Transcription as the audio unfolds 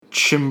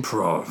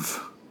Chimprov.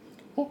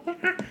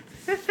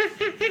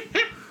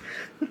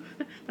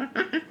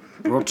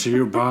 Brought to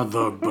you by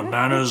the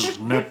Bananas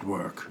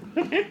Network.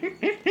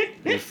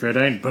 If it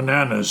ain't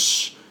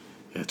bananas,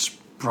 it's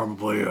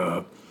probably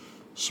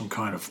some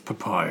kind of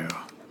papaya.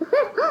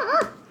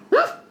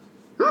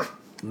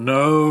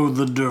 Know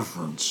the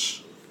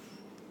difference.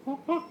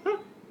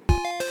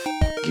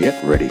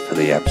 Get ready for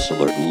the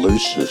absolute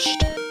loosest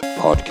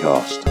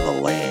podcast in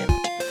the land.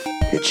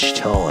 It's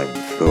time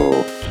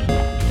for...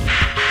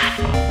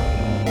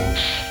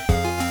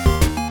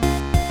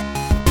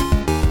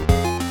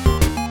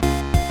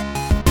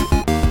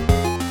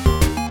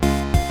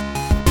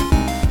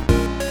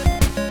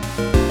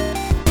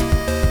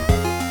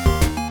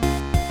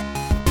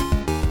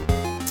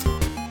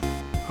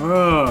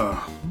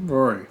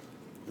 Rory.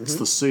 It's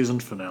the season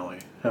finale.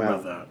 How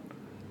about that?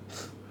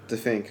 To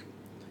think,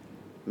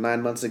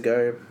 9 months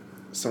ago,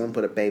 someone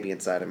put a baby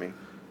inside of me.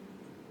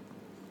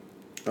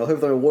 Well,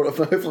 hopefully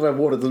my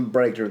water doesn't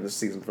break during the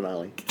season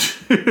finale.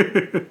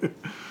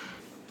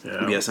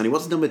 Yeah, Sonny,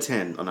 what's number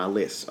 10 on our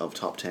list of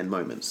top 10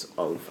 moments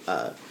of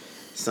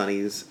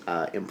Sonny's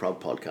improv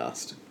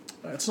podcast?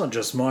 It's not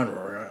just mine,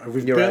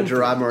 Rory. You're right,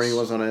 Gerard Murray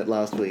was on it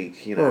last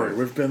week. You know. Rory,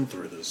 we've been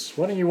through this.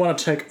 Why don't you want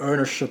to take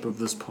ownership of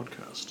this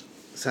podcast?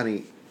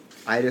 Sonny,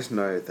 I just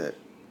know that...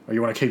 Or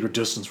you want to keep your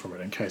distance from it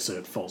in case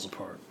it falls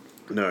apart?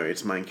 No,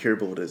 it's my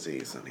incurable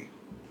disease, Sonny.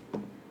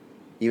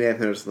 You may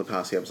have noticed in the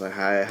past few episodes,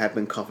 I have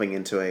been coughing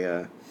into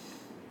a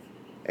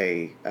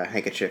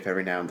handkerchief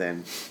every now and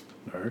then.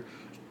 No.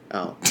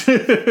 Oh.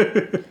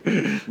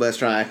 Let's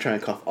try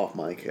and cough off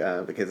mic,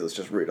 because it's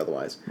just rude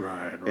otherwise.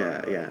 Right.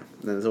 Yeah. And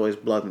there's always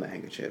blood in the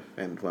handkerchief,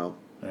 and, well...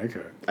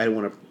 Okay. I don't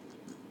want to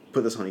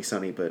put this on you,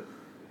 Sonny, but...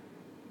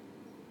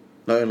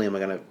 Not only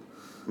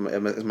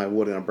is my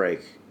water going to break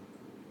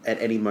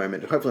at any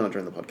moment, hopefully not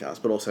during the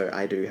podcast, but also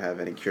I do have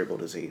an incurable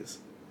disease.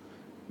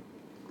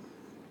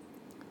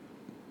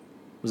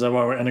 Is that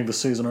why we're ending the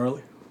season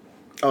early?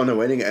 Oh, no,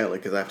 we're ending it early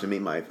because I have to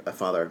meet a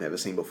father I've never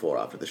seen before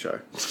after the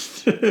show.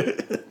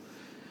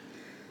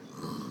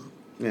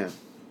 Yeah.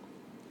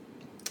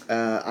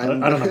 I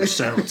don't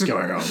understand what's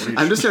going on.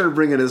 I'm just trying to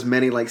bring in as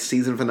many,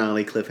 season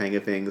finale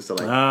cliffhanger things to,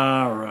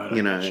 right.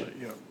 You know...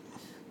 Yep.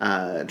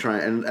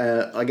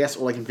 I guess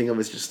all I can think of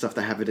is just stuff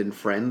that happened in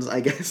Friends, I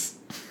guess.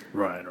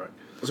 Right.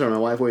 Sorry, my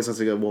wife always wants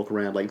to go walk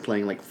around,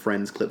 playing,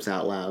 Friends clips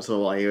out loud,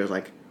 so all I hear is,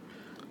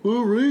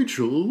 oh,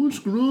 Rachel, what's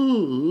going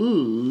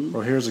on?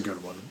 Well, here's a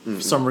good one. Mm-hmm.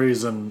 For some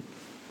reason,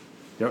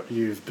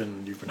 you've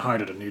been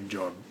hired at a new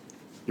job.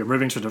 You're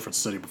moving to a different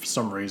city, but for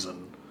some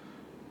reason,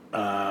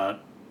 trying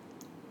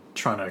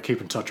to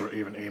keep in touch or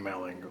even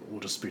emailing will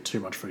just be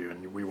too much for you,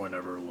 and we won't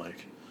ever,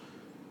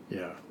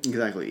 Yeah.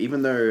 Exactly.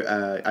 Even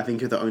though I think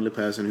you're the only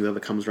person who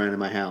ever comes around in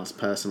my house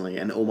personally,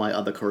 and all my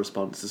other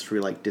correspondence is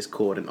through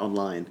Discord and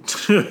online.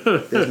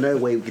 There's no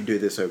way we could do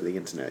this over the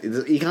internet.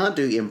 You can't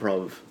do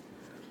improv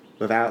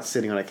without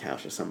sitting on a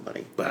couch with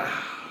somebody.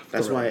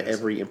 That's why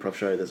every improv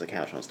show there's a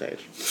couch on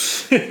stage.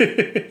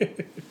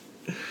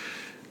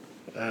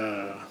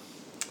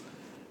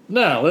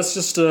 No, let's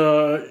just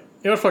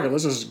fuck it.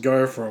 Let's just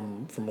go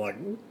from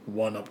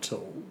one up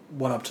till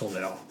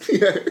now.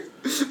 Yeah.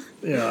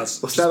 Yeah, we'll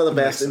start at the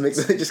best and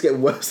just get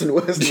worse and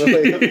worse in the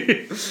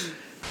way.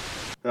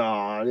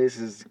 Oh, this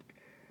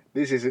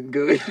isn't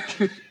good.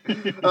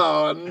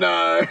 Oh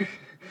no.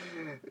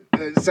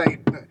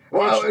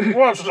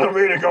 What's the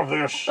meaning of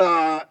this?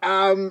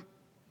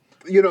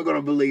 You're not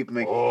gonna believe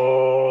me.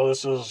 Oh,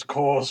 this is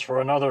cause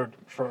for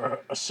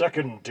a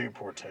second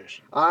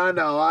deportation. I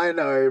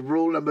know.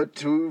 Rule number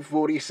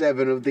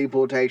 247 of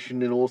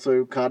deportation and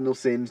also cardinal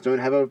sins: don't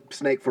have a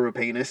snake for a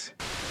penis.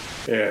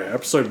 Yeah,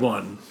 episode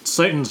 1,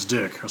 Satan's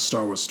Dick, a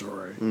Star Wars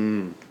story.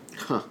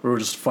 Huh. We were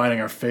just finding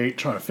our fate,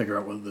 trying to figure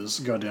out what this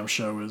goddamn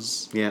show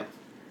is. Yeah.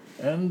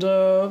 And,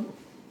 I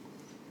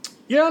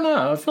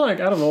feel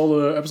like out of all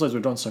the episodes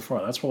we've done so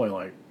far, that's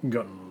probably,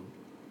 gotten,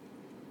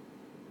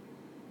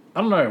 I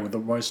don't know, with the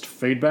most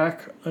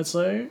feedback, I'd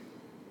say.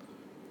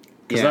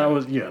 Because that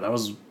was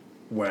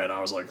when I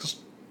was,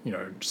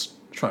 just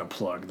trying to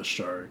plug the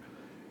show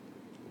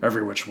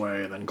every which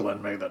way, and then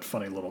Glenn made that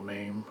funny little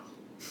meme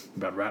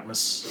about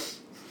Ratmus.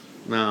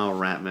 No,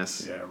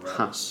 Ratmus. Yeah,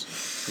 Ratmus.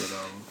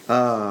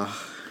 But,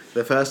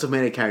 the first of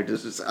many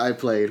characters I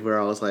played where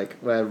I was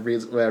where I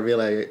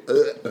realized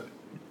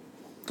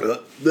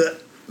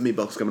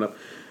meatballs coming up,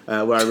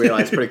 where I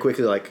realized pretty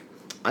quickly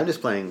I'm just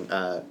playing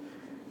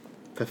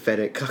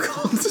pathetic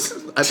cuckolds.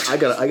 I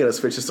gotta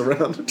switch this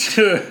around.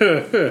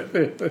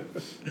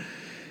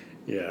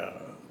 Yeah.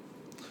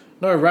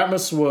 No,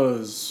 Ratmus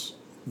was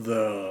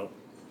the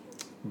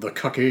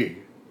cucky.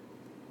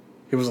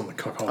 He was on the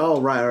cuckold. Oh,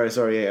 right,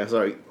 sorry, yeah,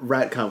 sorry.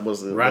 Rat cunt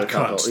was the Rat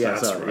cuckold. cunt, Yeah,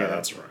 that's sorry, right, yeah.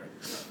 that's right.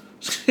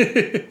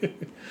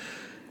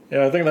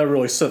 Yeah, I think that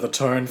really set the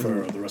tone for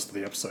the rest of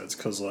the episodes,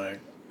 because,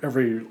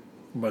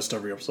 most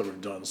every episode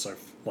we've done, so,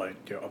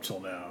 up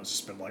till now, it's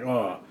just been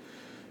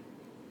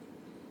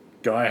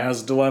guy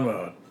has a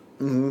dilemma.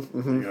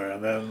 Mm-hmm.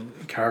 And then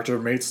character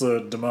meets the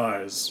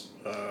demise.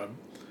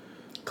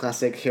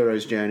 Classic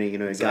hero's journey. You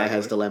know, Exactly. guy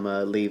has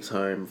dilemma, leaves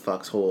home,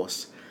 fucks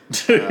horse,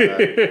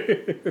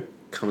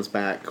 comes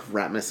back,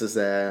 Ratmus is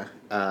there,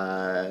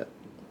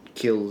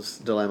 kills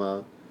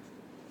dilemma,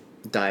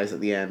 dies at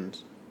the end.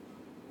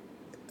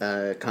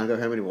 Can't go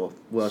home anymore.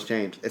 World's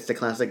changed. It's the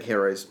classic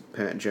hero's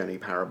journey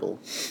parable.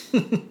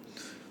 You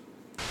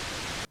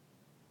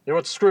know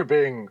what? Screw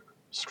being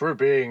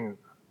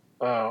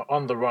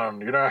on the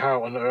run. You know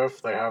how on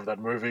Earth they have that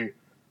movie,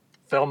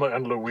 Thelma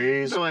and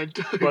Louise? No, I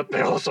don't. But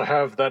they also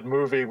have that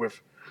movie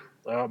with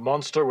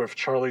Monster with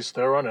Charlize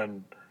Theron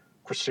and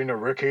Christina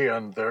Ricci,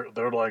 and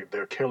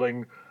they're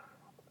killing.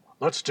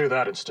 Let's do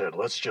that instead.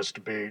 Let's just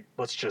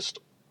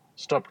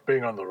stop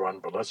being on the run,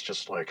 but let's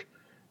just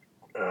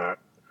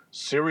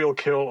serial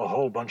kill a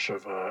whole bunch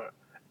of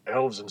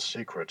elves in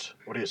secret.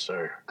 What do you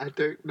say? I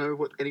don't know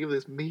what any of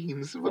this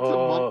means.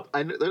 What's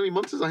I know, the only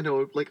monsters I know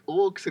are like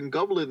orcs and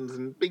goblins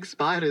and big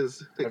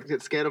spiders that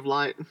get scared of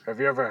light. Have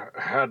you ever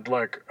had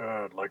like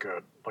a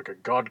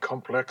god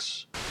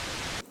complex?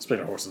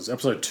 Speaking of horses,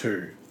 episode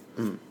 2.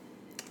 The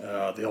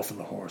Elf and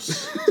the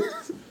Horse.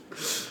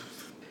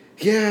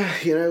 Yeah,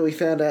 you know, we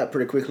found out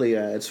pretty quickly.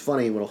 It's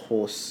funny when a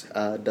horse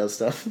does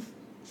stuff.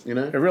 You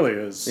know, It really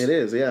is. it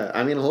is. Yeah,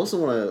 I mean, a horse is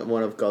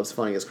one of God's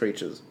funniest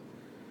creatures.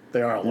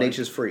 They are like,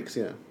 Nature's freaks.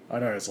 Yeah. I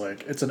know it's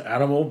like it's an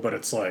animal, but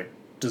it's like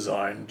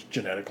designed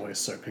genetically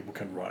so people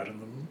can ride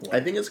in them. Like, I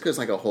think it's because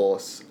like a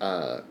horse,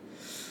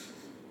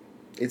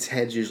 its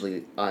head's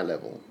usually eye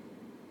level,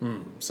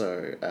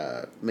 so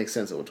makes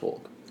sense it will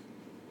talk.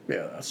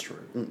 yeah, that's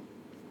true.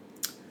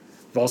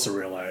 I've also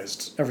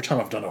realized every time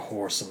I've done a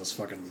horse in this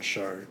fucking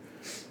show,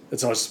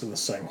 it's always been the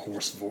same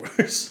horse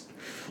voice.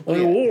 Like,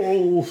 Yeah.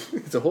 whoa.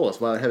 It's a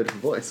horse. Why would it have a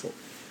different voice?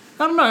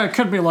 I don't know. It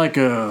could be like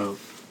a.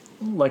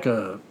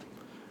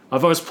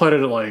 I've always played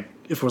it like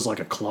if it was like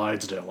a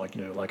Clydesdale, like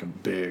like a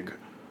big,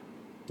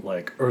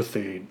 like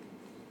earthy,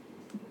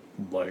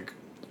 like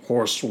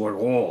horse. Like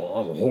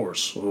I'm a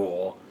horse. Oh.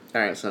 All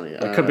right, Sonny.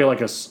 It could be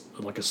like a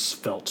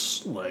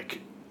svelte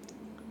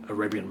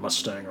Arabian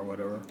Mustang or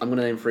whatever. I'm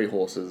gonna name 3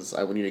 horses.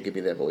 I want you to give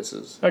me their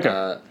voices. Okay.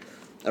 All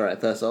right.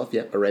 First off,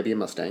 Arabian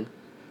Mustang.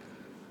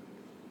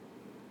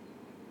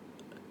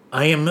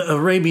 I am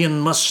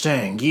Arabian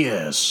Mustang.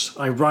 Yes,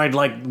 I ride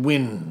like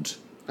wind.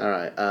 All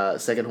right.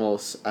 Second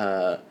horse.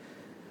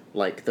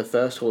 Like the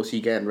first horse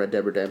you get in Red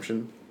Dead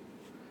Redemption.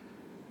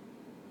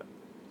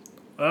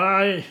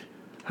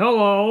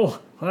 Hello.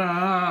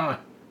 I'll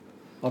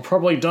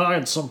probably die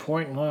at some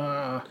point.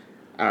 All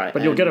right.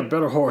 But you'll get a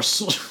better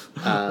horse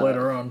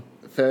later on.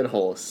 Third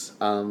horse.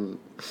 Like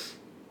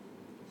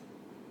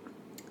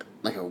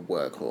a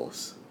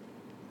workhorse.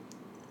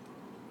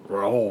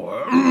 Well,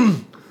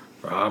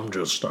 I'm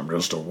just a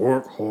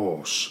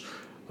workhorse.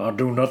 I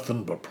do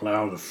nothing but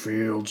plow the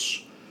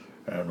fields,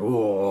 and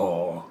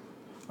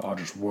I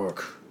just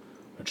work.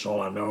 That's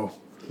all I know.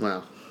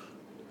 Wow.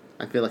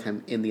 I feel like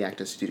I'm in the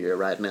actor's studio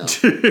right now,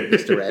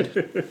 Mr. Red.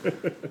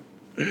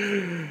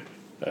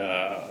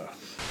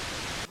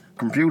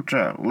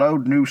 Computer,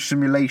 load new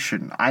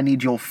simulation. I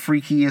need your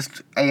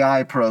freakiest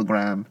AI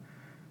program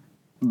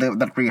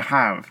that we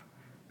have.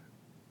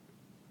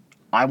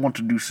 I want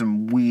to do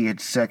some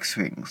weird sex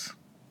things.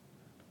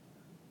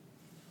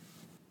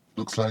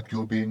 Looks like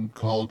you're being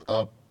called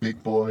up,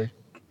 big boy.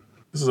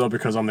 This is all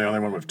because I'm the only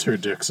one with 2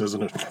 dicks,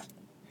 isn't it?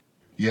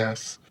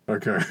 Yes.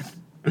 Okay.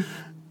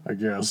 I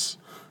guess.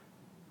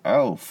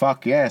 Oh,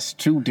 fuck yes.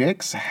 2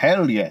 dicks?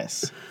 Hell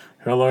yes.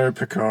 Hello,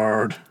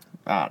 Picard.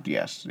 Ah,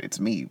 yes, it's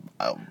me,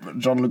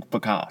 Jean-Luc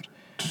Picard.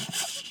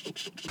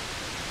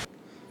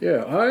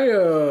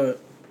 Yeah,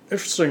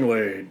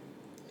 interestingly,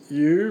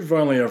 you've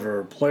only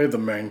ever played the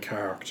main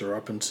character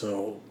up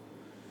until...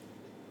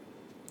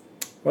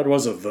 What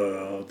was it,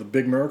 the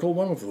Big Miracle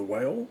one with the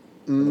whale?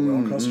 The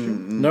whale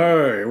costume?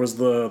 No, it was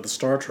the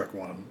Star Trek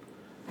one.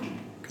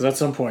 Because at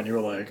some point you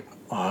were like,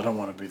 I don't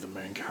want to be the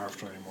main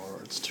character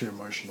anymore. It's too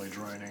emotionally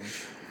draining.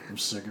 I'm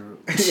sick of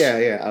it.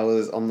 Yeah, I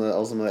was on the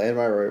end of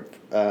my rope.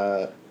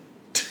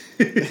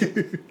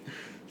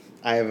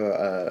 I have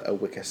a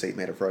wicker seat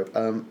made of rope.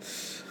 And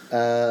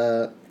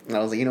I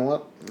was like, you know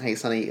what? Hey,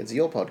 Sonny, it's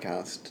your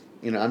podcast.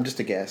 You know, I'm just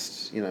a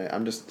guest. You know,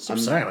 I'm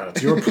saying that.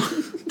 It's your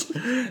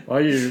Why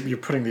are you're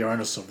putting the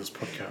onus of this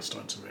podcast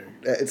onto me?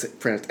 It's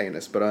pronounced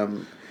anus, but I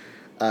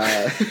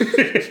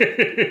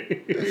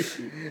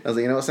was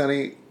like, you know what,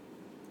 Sonny?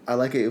 I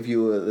like it if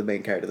you were the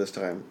main character this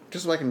time.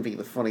 Just so I can be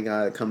the funny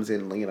guy that comes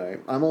in, you know.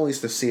 I'm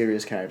always the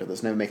serious character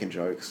that's never making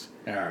jokes.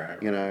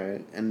 Alright. You know,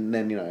 and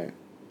then, you know,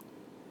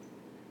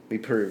 we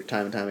prove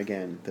time and time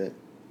again that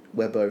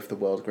we're both the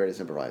world's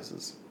greatest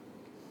improvisers.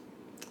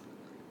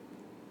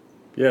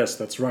 Yes,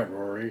 that's right,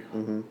 Rory.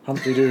 Mm-hmm.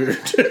 Humpty Doo.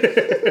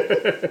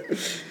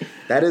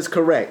 That is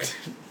correct.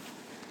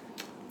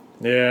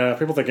 Yeah,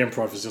 people think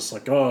improv is just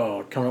like,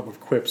 coming up with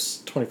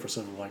quips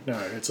 24/7. Like, no,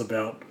 it's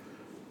about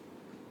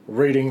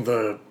reading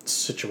the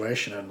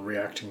situation and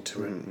reacting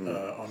to it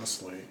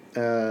honestly.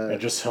 It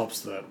just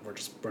helps that we're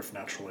just both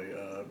naturally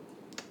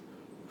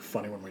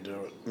funny when we do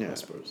it, I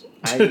suppose.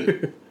 I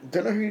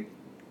don't know who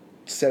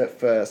said it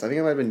first. I think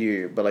it might have been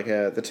you, but like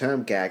the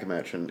term gag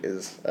merchant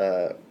is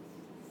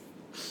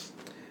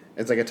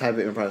It's like a type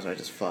of improv I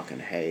just fucking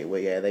hate.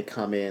 Where yeah, they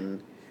come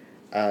in,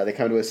 they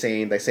come to a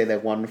scene, they say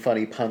that one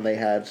funny pun they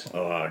had.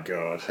 Oh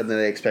god. And then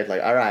they expect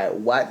like, all right,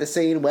 wipe the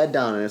scene, we're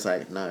done, and it's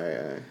like,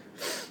 no.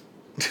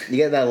 You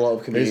get that a lot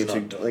of comedians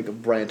who like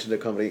branch into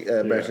comedy,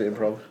 branch into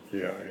improv.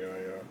 Yeah.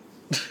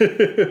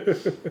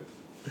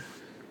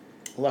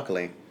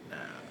 Luckily.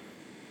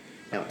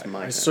 Now it's my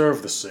turn. I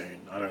serve the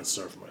scene. I don't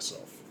serve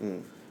myself.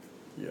 Mm.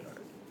 You know.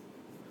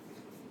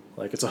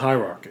 Like, it's a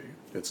hierarchy.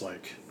 It's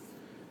like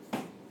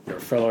your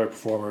fellow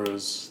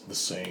performers, the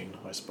scene,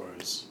 I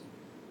suppose.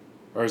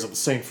 Or is it the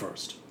scene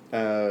first?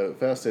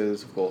 First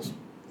is, of course,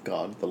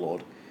 God, the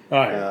Lord.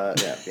 Oh, yeah.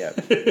 Yeah.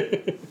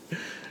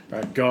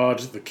 Right, God,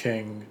 the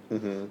king,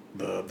 Mm-hmm.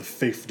 the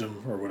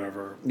fiefdom, or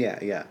whatever.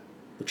 Yeah.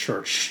 The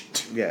church.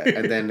 Yeah,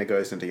 and then it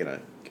goes into,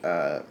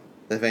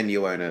 the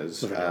venue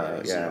owners.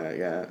 God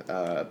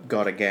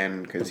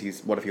again,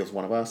 because what if he was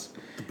one of us?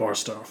 The bar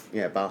staff.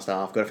 Yeah, bar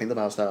staff. Got to think the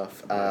bar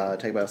staff.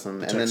 Tech person.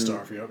 The and tech then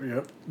staff,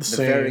 yep. The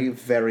very,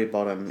 very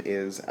bottom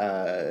is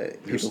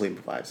people who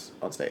improvise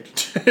on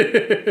stage.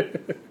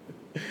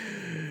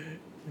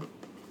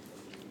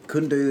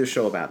 Couldn't do the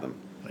show about them.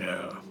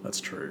 Yeah,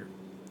 that's true.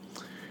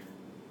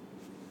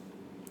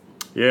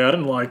 Yeah, I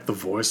didn't like the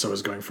voice I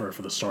was going for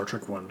the Star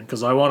Trek one,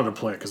 because I wanted to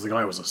play it because the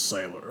guy was a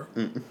sailor.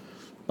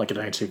 Like an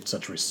 18th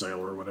century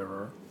sailor or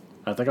whatever.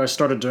 I think I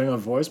started doing a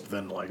voice, but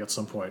then, like, at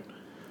some point,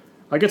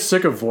 I get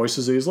sick of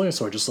voices easily,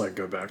 so I just, like,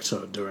 go back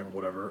to doing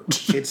whatever.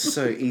 It's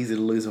so easy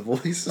to lose a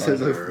voice,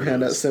 as I've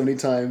found out so many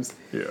times.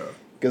 Yeah.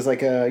 Because,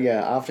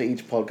 after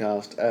each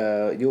podcast,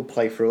 you'll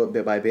play through it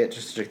bit by bit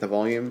just to check the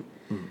volume,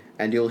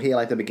 and you'll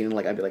hear, the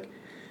beginning, I'd be like,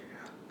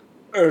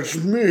 it's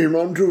me,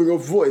 I'm doing a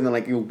voice, and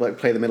then, you'll,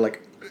 play the middle,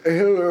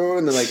 hello,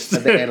 and then,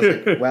 at the end,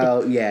 it's like,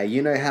 well, yeah,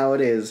 you know how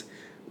it is.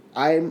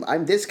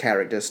 I'm this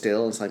character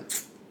still, and it's like,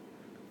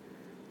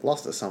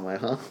 lost it somewhere,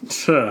 huh?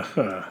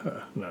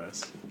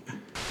 Nice.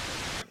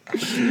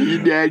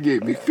 Your dad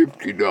gave me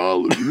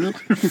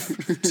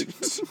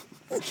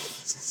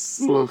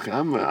 $50. Look,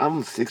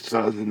 I'm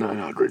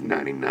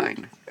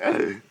 6,999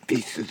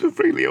 pieces of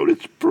Ray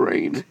Liotta's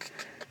brain.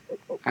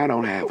 I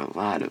don't have a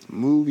lot of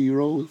movie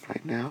roles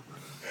right now.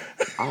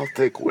 I'll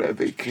take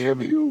whatever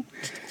cameo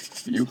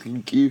you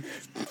can give.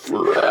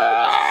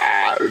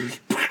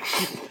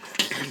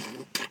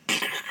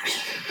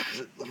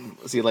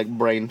 See,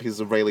 brain pieces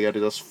of Ray Liotta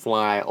just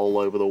fly all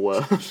over the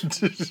world.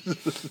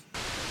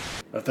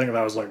 I think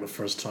that was, the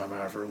first time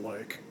I ever,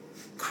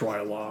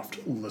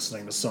 cry-laughed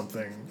listening to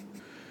something.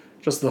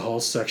 Just the whole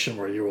section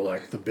where you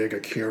were, the big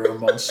Akira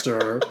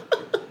monster,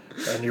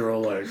 and you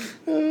were,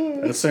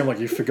 and it seemed like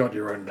you forgot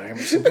your own name.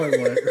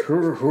 Somebody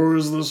who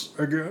is this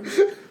again?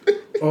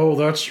 Oh,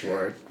 that's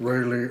right, Ray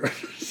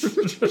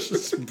Liotta.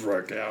 Just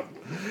broke out.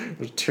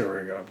 Just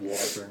tearing up,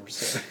 laughing.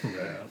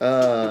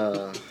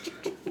 Man.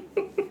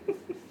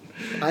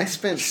 I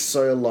spent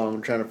so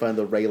long trying to find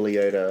the Ray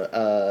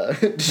Liotta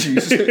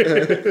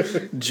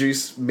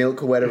juice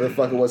milk or whatever the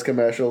fuck it was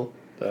commercial.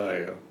 Oh,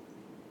 yeah.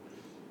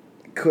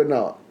 Could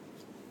not.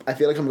 I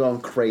feel like I'm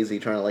going crazy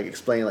trying to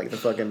explain the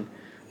fucking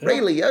Ray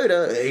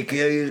Liotta. Hey,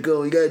 you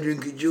gotta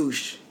drink your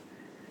juice.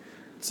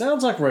 It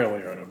sounds like Ray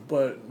Liotta,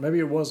 but maybe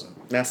it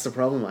wasn't. That's the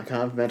problem. I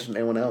can't mention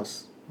anyone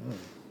else.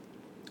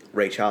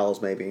 Ray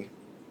Charles, maybe.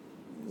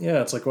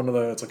 Yeah, it's one of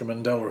the. It's like a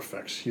Mandela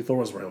effect. You thought it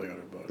was Ray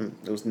Liotta, but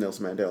it was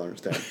Nelson Mandela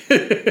instead.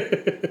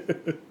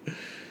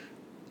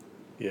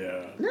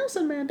 Yeah.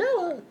 Nelson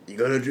Mandela. You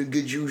gotta drink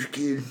your juice,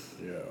 kid.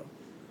 Yeah,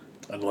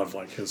 I love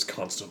his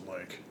constant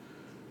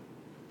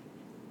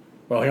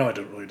Well, he only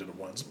did it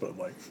once, but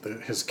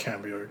his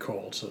cameo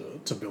call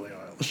to Billie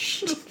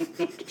Eilish.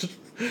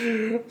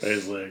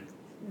 He's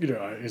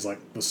he's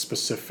the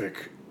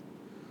specific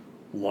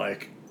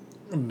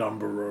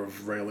number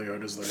of Ray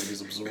Liotta's that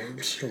he's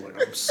absorbed.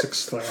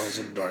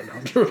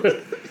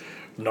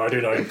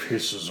 6,999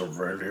 pieces of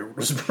Ray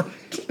Liotta's brain.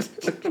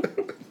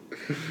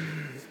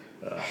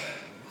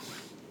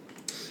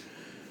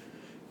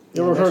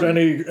 You ever heard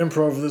any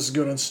improv this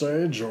good on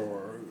stage,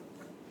 or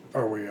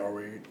are we?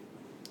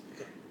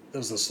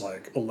 Is this a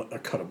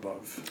cut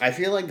above? I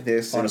feel like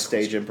this and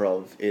stage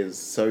improv is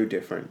so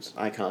different.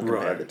 I can't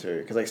compare the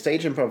two. Because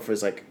stage improv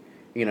is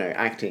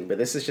acting, but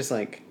this is just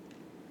It's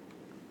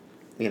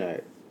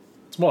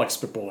more like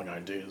spitballing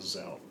ideas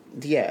out.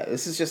 Yeah,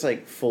 this is just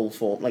full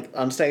form.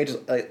 On stage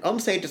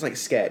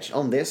it's sketch.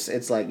 On this,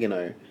 it's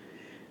this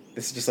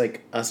is just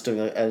us doing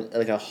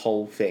a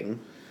whole thing.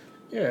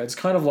 Yeah, it's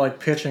kind of like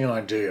pitching an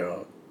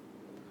idea,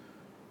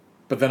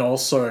 but then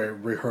also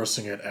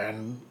rehearsing it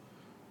and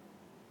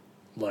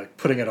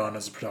putting it on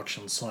as a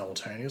production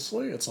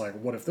simultaneously. It's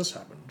what if this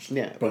happened?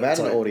 Yeah, but without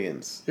an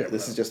audience. Yeah,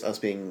 this is just us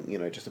being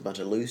just a bunch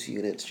of loose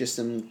units, just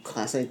some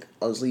classic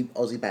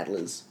Aussie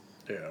battlers.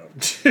 Yeah.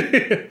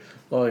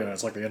 Well,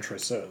 it's like the intro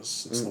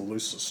says. It's the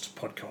loosest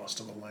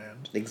podcast in the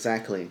land.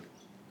 Exactly.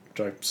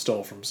 Which I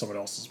stole from someone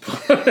else's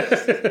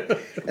podcast.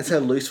 That's how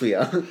loose we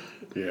are.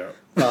 Yeah.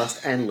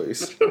 Fast and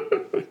loose.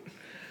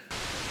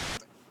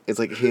 It's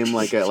him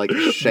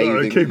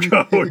shaving.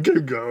 No,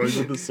 keep going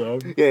with the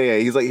song. Yeah.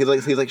 He's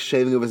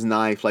shaving with his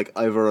knife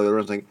over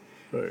and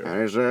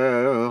There's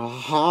a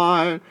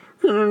heart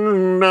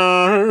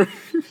night.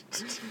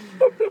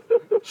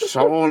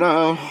 Sold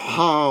out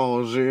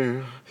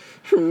houses.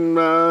 That's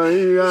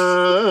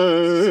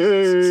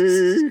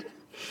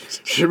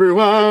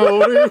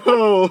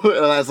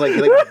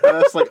like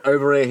bursts like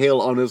over a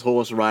hill on his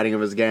horse riding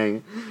of his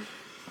gang.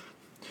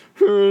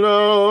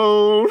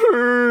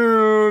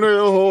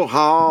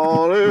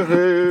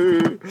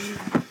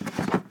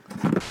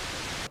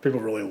 People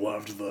really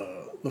loved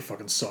the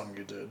fucking song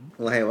you did.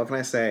 Well, hey, what can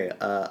I say?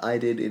 I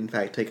did, in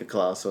fact, take a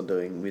class on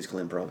doing musical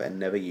improv and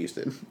never used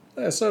it.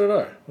 Yeah, so did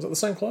I. Was it the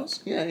same class?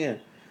 Yeah.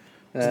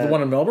 Was it the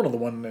one in Melbourne or the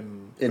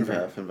one in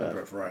Perth? In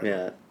Perth, right.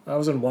 Yeah. I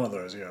was in one of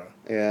those, yeah.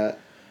 Yeah.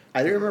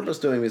 I do remember us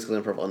doing musical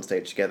improv on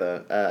stage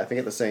together. I think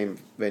at the same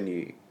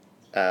venue,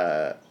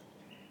 where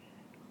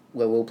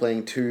we were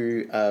playing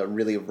two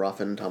really rough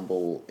and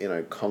tumble,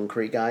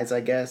 concrete guys, I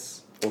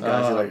guess, or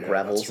guys who like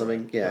gravel or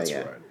something. Right. Yeah, that's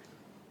yeah. Right.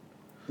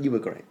 You were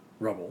great.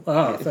 Rubble.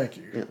 Ah, thank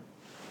you. Yeah.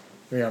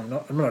 Yeah,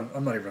 I'm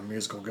not even a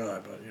musical guy,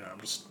 but I'm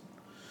just.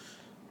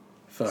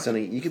 Fuck.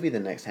 Sonny, you could be the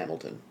next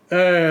Hamilton.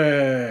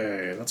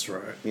 Hey, that's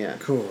right. Yeah.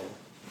 Cool.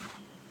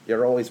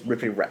 You're always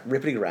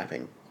rippity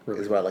rapping.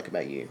 Is what I like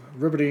about you.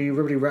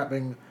 Ribbity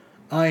rapping.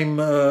 I'm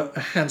a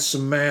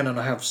handsome man and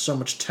I have so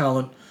much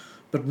talent,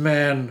 but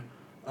man,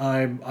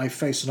 I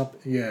face an up.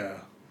 Yeah,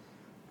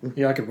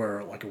 I could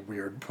wear like a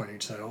weird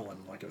ponytail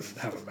and like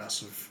have a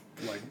massive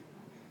like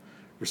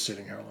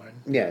receding hairline.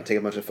 Yeah, take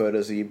a bunch of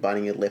photos of you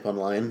biting your lip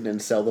online and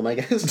sell them, I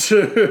guess. Is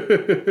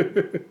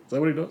that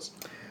what he does?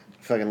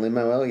 Fucking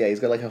Lin-Manuel, yeah, he's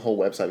got like a whole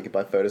website you could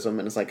buy photos of him,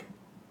 and it's like,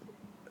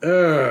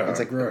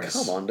 gross.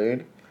 Come on,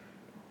 dude.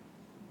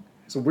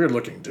 He's a weird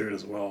looking dude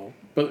as well.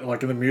 But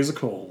like in the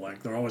musical,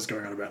 like they're always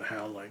going on about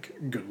how like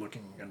good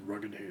looking and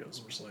rugged he is.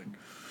 I'm just like,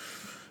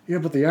 yeah,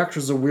 but the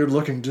actor's a weird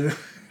looking dude.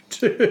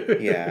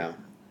 Yeah.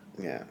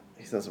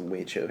 He's done some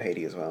weird shit with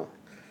Haiti as well.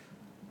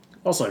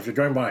 Also, if you're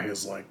going by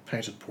his like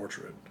painted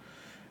portrait,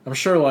 I'm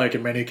sure like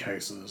in many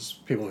cases,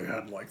 people who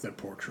had like their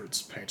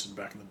portraits painted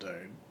back in the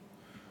day,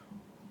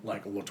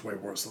 like looked way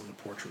worse than the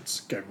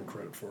portraits gave him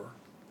credit for.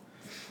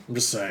 I'm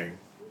just saying,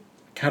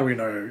 how do we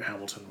know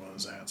Hamilton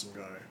was a handsome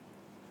guy?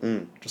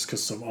 Just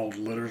because some old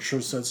literature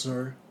said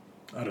so?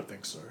 I don't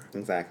think so.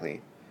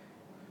 Exactly.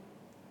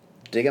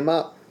 Dig him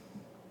up.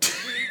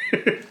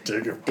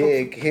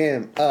 Dig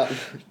him up.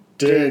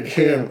 Dig him up. Dig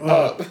him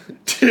up.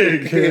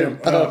 Dig him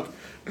up.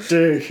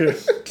 Dig him.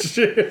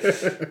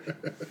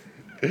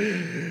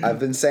 I've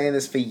been saying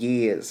this for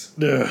years.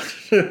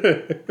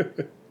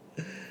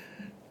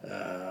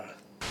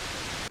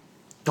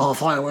 Oh,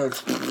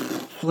 fireworks.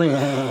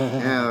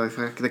 Yeah,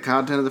 the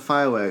content of the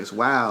fireworks.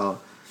 Wow.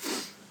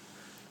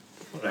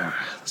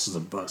 This is a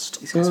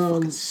bust. These guys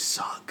fucking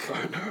suck.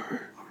 I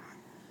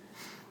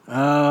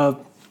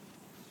know.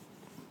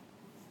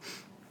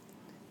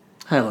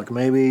 Hey, look,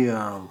 maybe,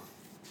 Oh,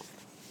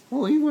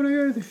 you want to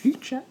go to the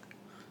future?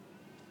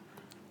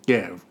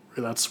 yeah,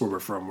 that's where we're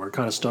from. We're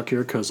kind of stuck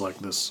here because, like,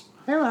 this...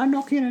 Hey, I'll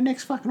knock you in the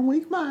next fucking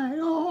week, mate.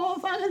 Oh,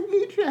 fucking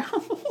future.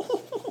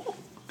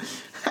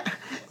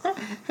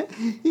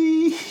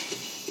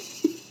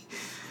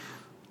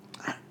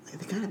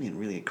 They're kind of being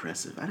really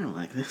aggressive. I don't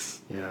like this.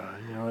 Yeah,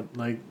 you know what,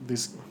 like,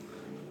 these...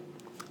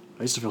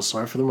 I used to feel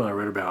sorry for them when I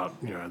read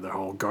about, the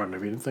whole Garden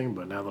of Eden thing,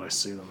 but now that I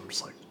see them, I'm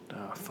just like,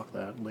 fuck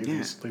that. Leave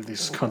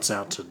these cunts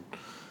out to...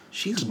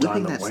 She's die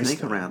in whipping the that snake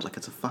wasteland. around like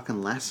it's a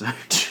fucking lasso.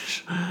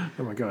 Oh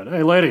my god.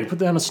 Hey, lady, put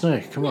down a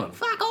snake. Come on.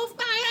 Fuck off,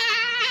 mate!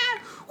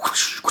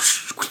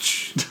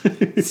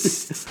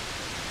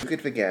 You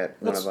could forget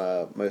one of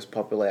our most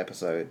popular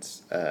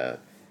episodes, the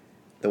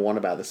one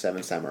about the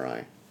Seven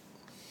Samurai.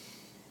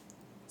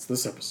 It's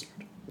this episode.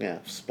 Yeah,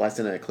 spliced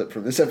in a clip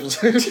from this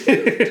episode.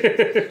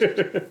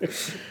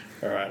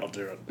 Alright, I'll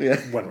do it. Yeah.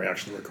 When we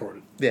actually record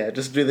it. Yeah,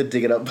 just do the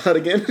dig it up part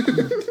again.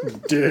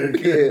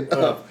 Dig it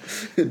up.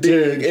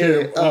 Dig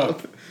it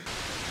up.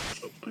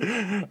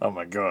 Oh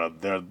my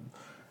god, their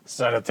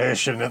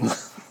sanitation and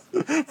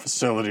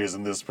facilities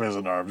in this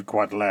prison are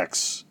quite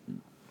lax.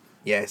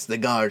 Yes, the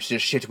guards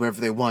just shit wherever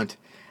they want,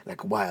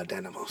 like wild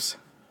animals.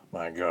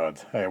 My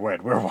god. Hey,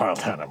 wait, we're wild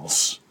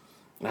animals.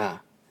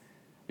 Ah,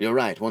 you're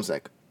right. One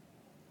sec.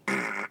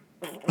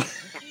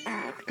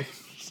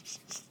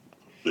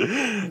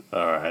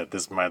 Alright,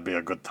 this might be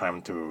a good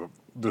time to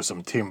do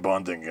some team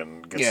bonding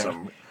and get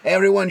some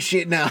Everyone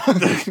shit now.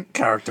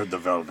 character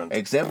development.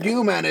 Except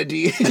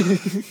humanity.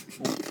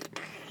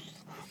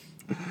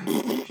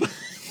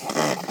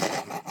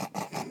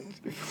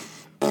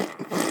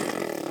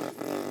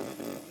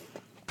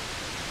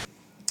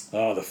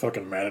 Oh, the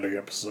fucking Manatee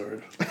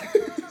episode.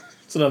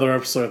 It's another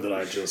episode that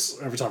I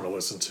just, every time I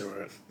listen to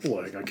it,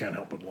 like, I can't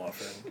help but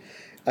laughing.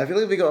 I feel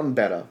like we've gotten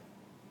better.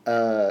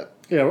 Yeah,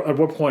 at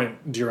what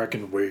point do you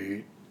reckon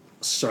we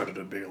started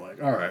to be like,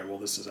 alright, well,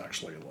 this is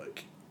actually,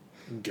 like,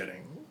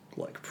 getting,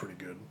 like, pretty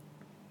good?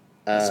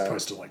 As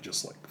opposed to, like,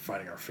 just, like,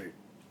 finding our feet.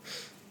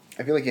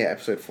 I feel like, yeah,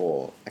 episode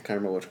 4, I can't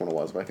remember which one it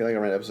was, but I feel like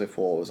around episode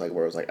 4 was like,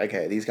 where it was like,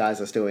 okay, these guys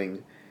are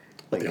doing...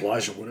 Like, The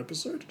Elijah Wood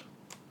episode?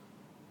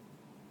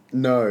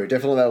 No,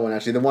 definitely that one,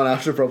 actually. The one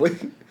after, probably.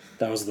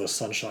 That was the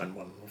Sunshine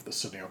one of the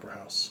Sydney Opera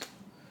House.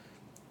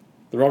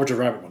 The Roger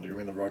Rabbit one. Do you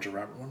mean the Roger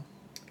Rabbit one?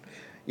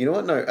 You know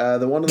what? No,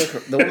 the one of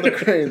the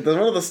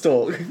one of the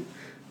stork.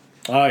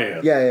 Oh yeah.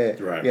 Yeah.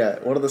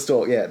 Right. One of the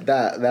stork. Yeah,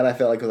 that I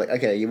felt like was like,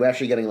 okay, you were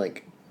actually getting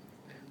like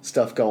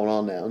stuff going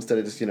on now instead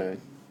of just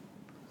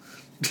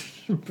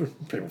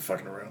People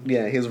fucking around.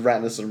 Yeah, here's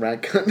Ratness and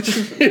Rat Cunt.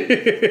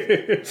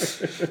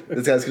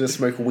 This guy's gonna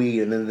smoke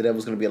weed, and then the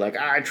devil's gonna be like,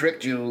 I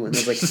tricked you, and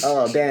it's like,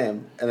 oh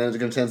damn, and then it's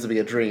gonna turn to be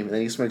a dream, and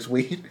then he smokes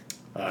weed.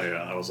 Oh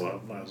yeah, that was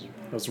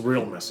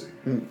real messy.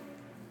 But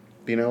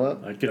you know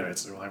what? Like,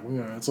 it's like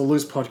it's a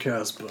loose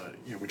podcast, but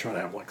we try to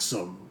have like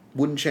some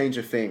Wouldn't change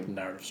a thing.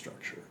 narrative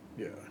structure.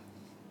 Yeah.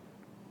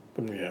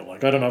 But yeah,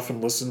 like I don't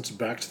often listen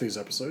back to these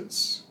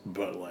episodes,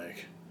 but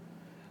like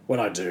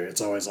when I do,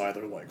 it's always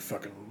either like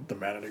fucking the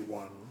Manatee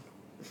one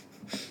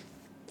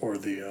or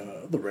the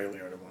Ray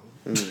Liotta one.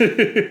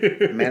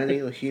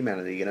 Manatee or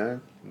humanity,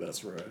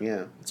 That's right.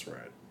 Yeah. That's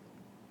right.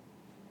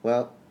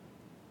 Well,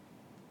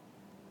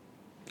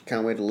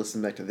 can't wait to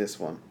listen back to this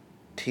one.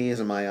 Tears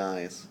in my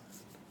eyes.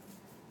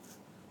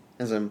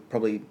 As I'm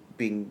probably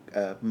being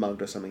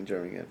mugged or something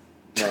during it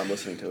while I'm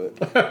listening to it.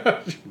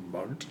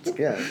 Mugged.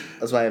 Yeah,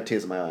 that's why I have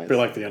tears in my eyes. Be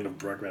like the end of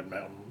Brokeback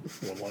Mountain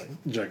when like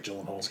Jake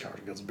Gyllenhaal's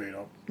character gets beat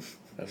up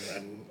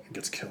and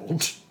gets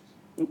killed.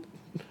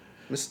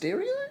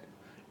 Mysterio?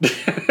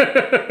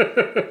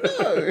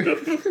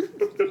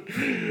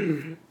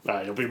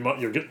 No.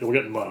 You'll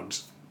get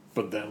mugged,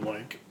 but then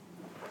like,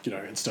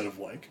 instead of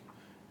like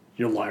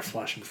your life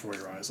flashing before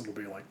your eyes, it'll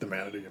be like the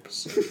Manatee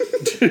episode.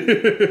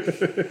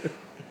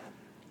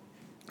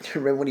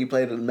 Remember when you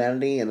played the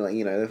Manatee and like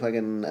the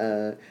fucking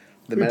the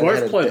We Manatee both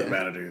had played the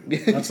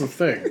Manatee. That's the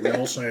thing.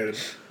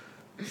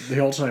 We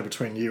alternated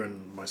between you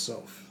and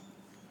myself.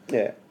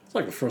 Yeah. It's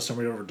like the first time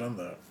we'd ever done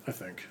that, I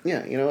think.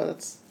 Yeah, you know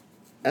what?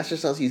 That's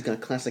just us using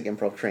classic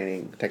improv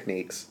training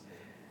techniques.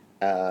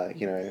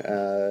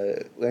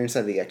 We're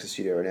inside the actor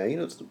studio right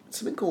now. It's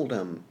something called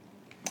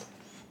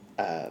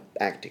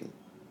acting.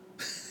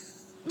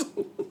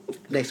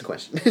 Next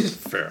question.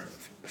 Fair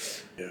enough.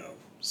 Yeah.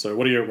 So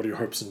what are your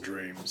hopes and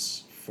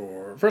dreams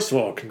for? First of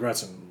all,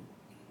 congrats on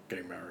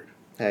getting married.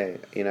 Hey,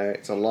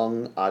 it's a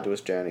long,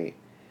 arduous journey.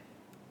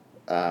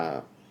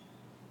 But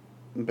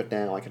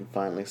now I can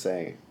finally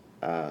say,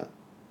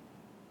 Is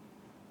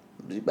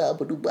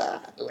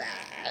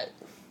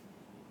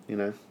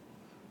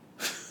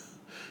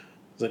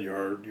that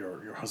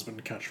your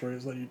husband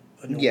catchphrase that you?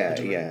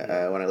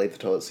 Yeah. When I leave the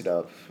toilet seat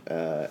up,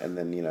 and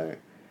then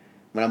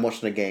when I'm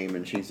watching a game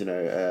and she's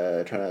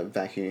trying to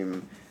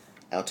vacuum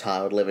our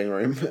tiled living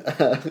room,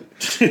 and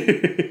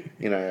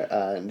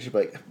she's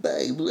like,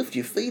 "Babe, lift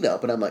your feet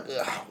up," and I'm like,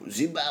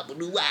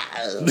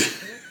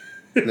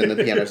 and then the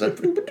piano's like,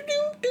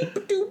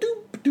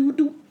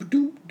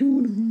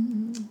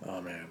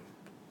 oh man.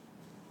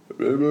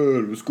 "Hey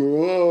man, what's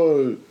going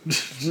on?"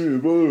 It's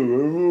like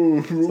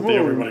the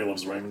Everybody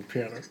Loves Raymond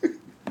piano.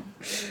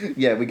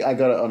 Yeah, I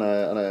got it on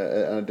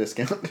a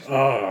discount.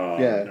 Oh,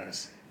 Yeah.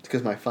 nice. It's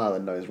because my father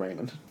knows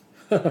Raymond.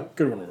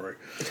 Good one, Rory.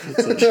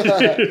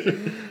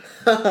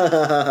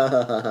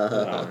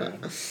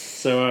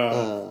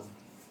 So,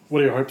 what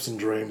are your hopes and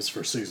dreams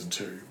for season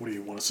 2? What do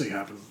you want to see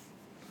happen?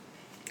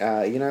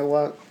 You know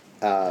what?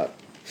 I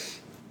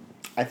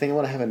think I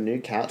want to have a new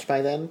couch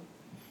by then.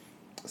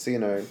 So,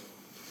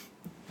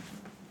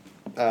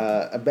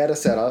 a better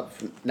setup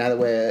now that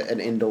we're an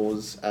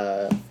indoors.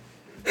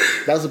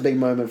 That was a big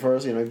moment for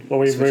us, When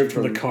we moved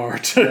from the car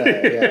to...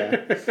 Yeah.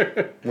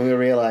 When we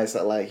realized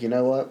that, like, you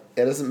know what?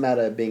 It doesn't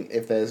matter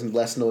if there's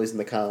less noise in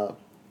the car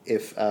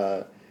if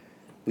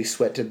we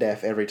sweat to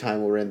death every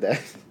time we're in there.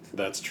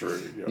 That's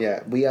true.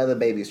 Yeah, we are the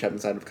babies trapped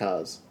inside of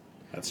cars.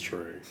 That's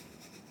true.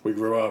 We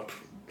grew up.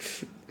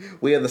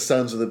 We are the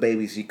sons of the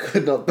babies you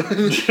could not...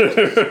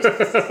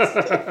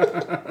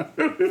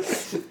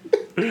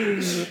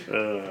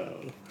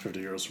 50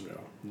 years from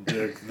now.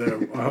 Dig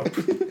them up.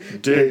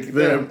 Dig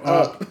them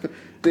up.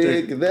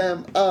 Dig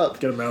them up.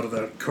 Get them out of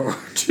that car.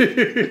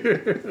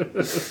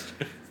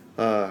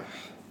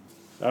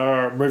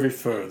 Our movie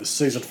for the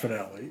season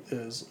finale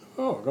is...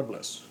 Oh, God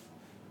bless.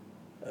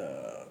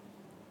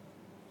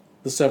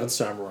 The Seventh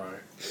Samurai.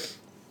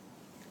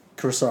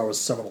 Kurosawa's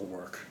seminal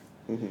work.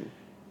 Mm-hmm.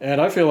 And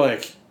I feel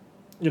like,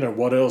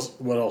 what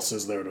else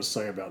is there to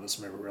say about this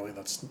movie, really,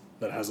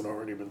 that hasn't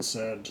already been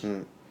said?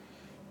 Mm.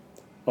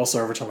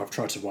 Also, every time I've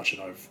tried to watch it,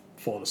 I've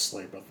fallen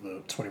asleep at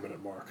the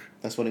 20-minute mark.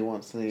 That's what he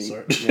wants. Sorry.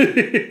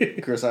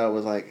 Kurosawa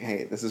was like,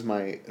 hey, this is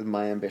my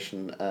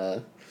ambition.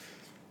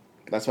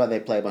 That's why they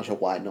play a bunch of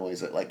white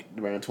noise at, like,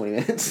 around 20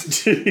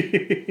 minutes.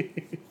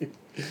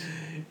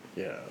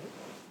 Yeah.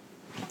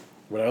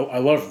 But I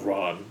love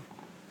Ron.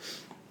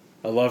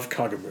 I love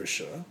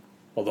Kagemusha.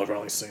 Although I've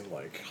only seen,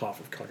 like, half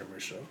of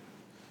Kagemusha.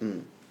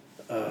 Mm.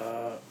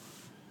 But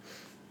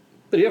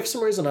yeah, for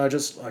some reason, I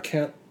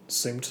can't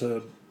seem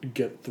to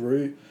get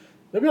through.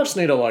 Maybe I just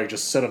need to, like,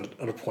 just set an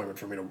appointment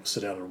for me to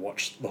sit down and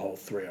watch the whole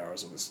 3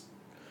 hours of this...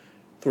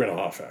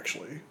 3.5,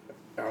 actually.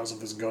 Hours of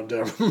this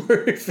goddamn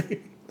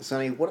movie.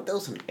 Sonny, what if there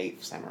was an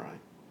 8th samurai?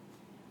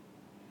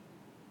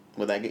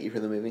 Would that get you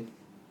through the movie?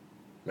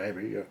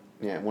 Maybe, yeah.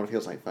 Yeah, what if he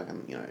was like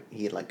fucking,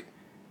 he had like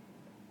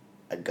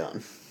a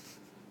gun?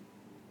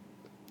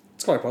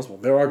 It's quite possible.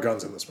 There are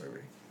guns in this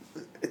movie.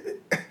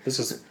 This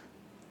is...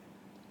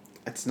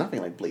 It's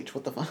nothing like Bleach,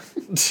 what the fuck?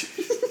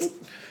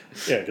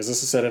 Yeah, because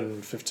this is set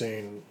in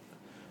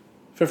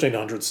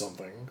 1500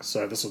 something,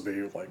 so this would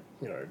be like,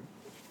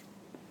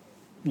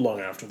 long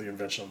after the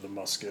invention of the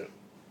musket.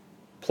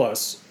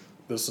 Plus,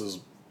 I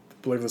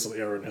believe this is the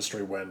era in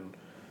history when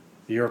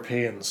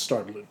Europeans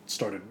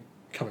started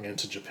coming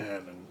into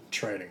Japan and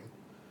trading,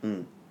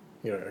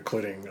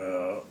 including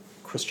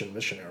Christian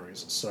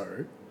missionaries.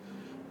 So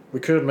we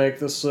could make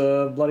this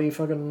bloody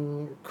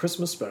fucking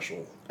Christmas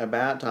special.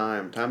 About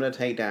time. Time to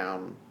take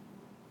down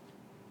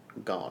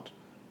God.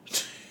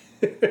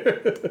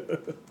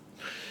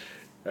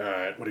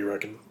 Alright, what do you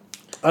reckon?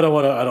 I don't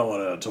want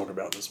to talk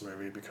about this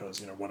movie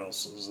because, what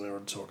else is there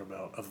to talk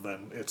about other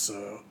than it's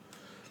a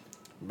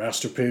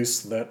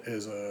masterpiece that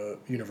is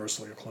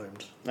universally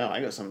acclaimed. Oh,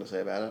 I got something to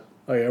say about it.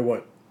 Oh yeah,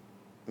 what?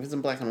 If it's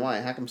in black and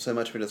white, how come so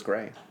much of it is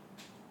grey?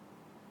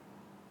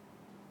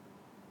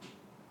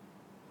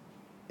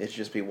 It should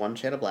just be one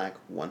shade of black,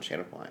 one shade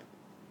of white.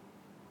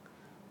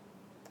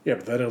 Yeah,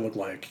 but that didn't look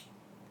like...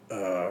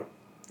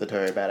 The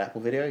Toyo Bad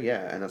Apple video?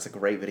 Yeah, and that's a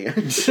great video.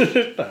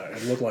 No,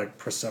 it looked like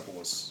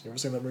Persepolis. You ever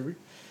seen that movie?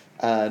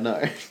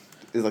 No.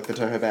 It's like the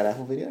Toho Bad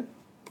Apple video?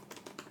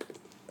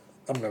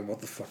 I don't know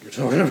what the fuck you're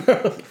talking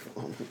about.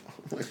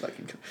 My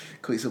fucking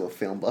cool little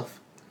film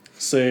buff.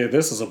 See,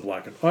 this is a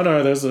black and... Oh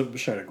no, there's a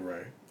shade of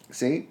grey.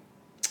 See?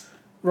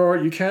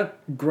 Rory, you can't...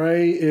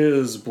 Grey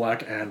is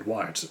black and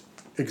white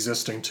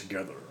existing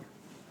together.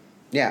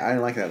 Yeah, I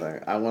don't like that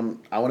though. I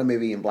want a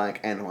movie in black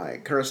and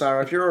white.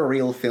 Kurosawa, if you're a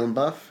real film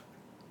buff,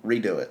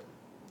 redo it.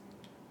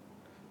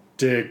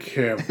 Dig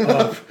him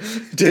up.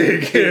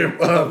 Dig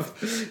him up.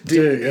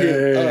 Dig.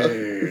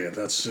 Hey,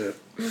 that's it.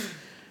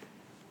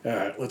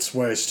 Alright, let's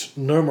waste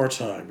no more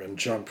time and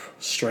jump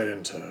straight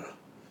into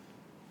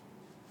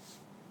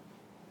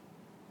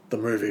the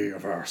movie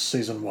of our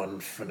season 1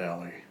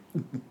 finale.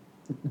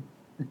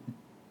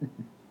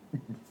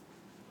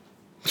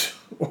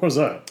 What was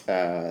that?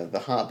 The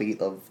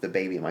heartbeat of the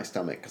baby in my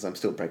stomach, because I'm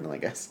still pregnant, I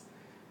guess.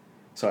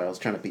 Sorry, I was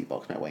trying to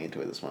beatbox my way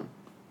into it this one.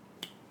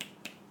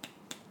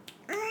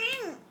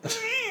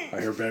 I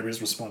hear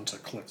babies respond to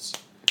clicks.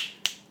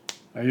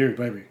 Are you,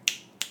 baby?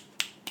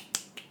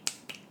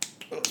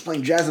 Oh, it's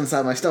playing jazz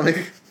inside my stomach.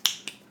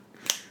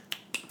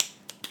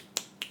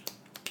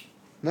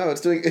 No,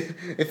 it's doing...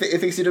 It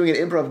thinks you're doing an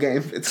improv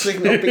game. It's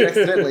clicking off beat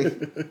accidentally.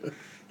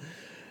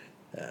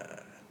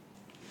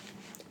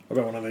 What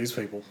about one of these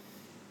people?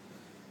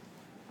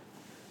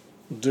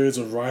 Dudes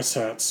with rice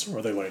hats, or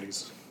are they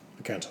ladies?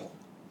 I can't tell.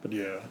 But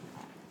yeah.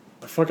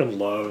 I fucking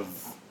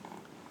love...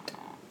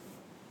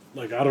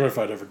 Like, I don't know if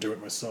I'd ever do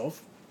it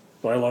myself,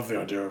 but I love the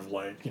idea of,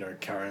 like,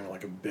 carrying,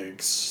 like, a big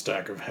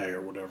stack of hay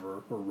or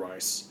whatever, or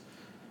rice.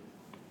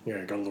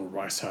 You got a little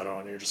rice hat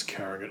on, and you're just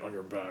carrying it on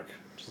your back.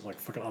 Just, like,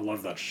 fucking, I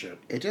love that shit.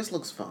 It just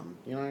looks fun,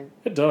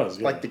 It does,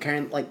 yeah. Like,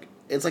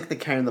 it's like the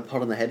carrying the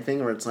pot on the head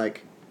thing, where it's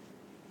like...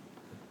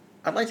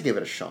 I'd like to give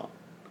it a shot.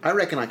 I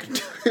reckon I could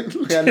do it.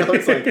 Like, I know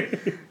it's like,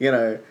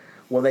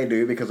 what they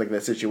do because, like, their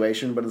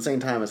situation, but at the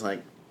same time, it's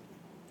like,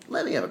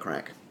 let me have a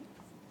crack.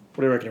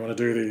 What do you reckon? You want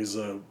to do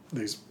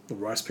the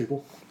rice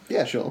people?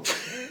 Yeah, sure.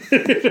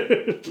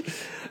 I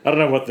don't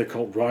know what they're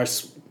called.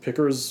 Rice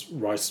pickers?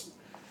 Rice...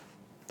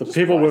 The just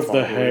people with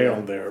the hay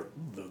on their...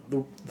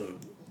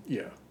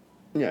 Yeah.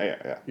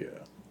 Yeah. Yeah.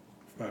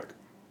 Fuck.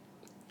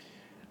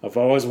 I've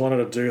always wanted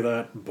to do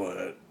that,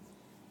 but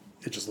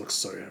it just looks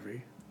so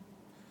heavy.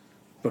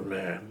 But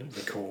man, it'd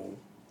be cool.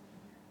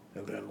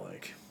 And then,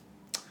 like...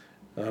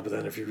 but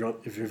then if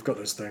you've got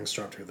those things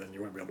strapped to you, then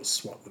you won't be able to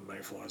swat the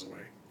mayflies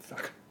away.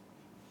 Fuck.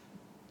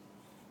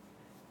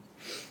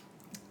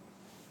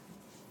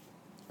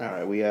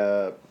 Alright, we,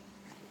 Hey,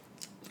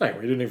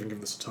 we didn't even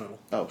give this a title.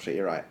 Oh, shit,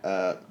 you're right.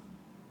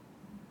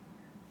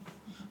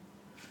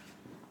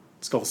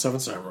 It's called The Seven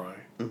Samurai.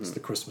 Mm-hmm. It's the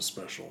Christmas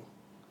special.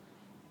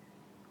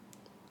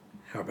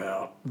 How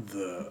about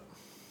the...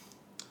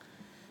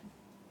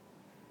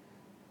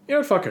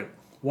 Fuck it.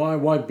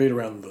 Why beat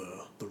around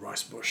the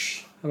rice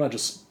bush? How about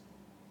just...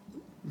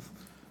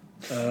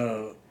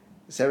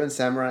 Seven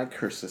Samurai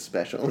Christmas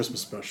special.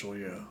 Christmas special,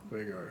 yeah.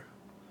 There you go.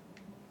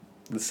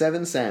 The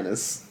Seven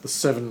Santas. The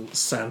Seven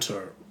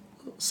Santa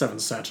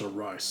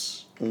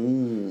rice.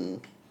 Mmm.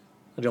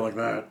 I do like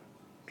that.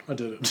 I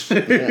did it.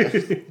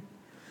 Yeah.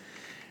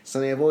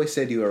 Sonny, I've always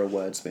said you are a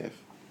wordsmith.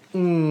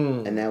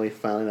 Mm. And now we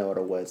finally know what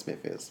a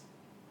wordsmith is.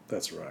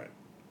 That's right.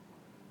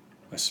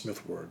 I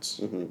smith words.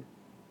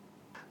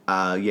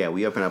 Mm-hmm. Yeah,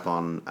 we open up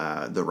on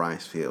the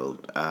rice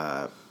field.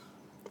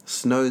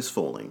 Snow's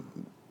falling.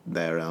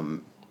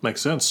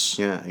 Makes sense.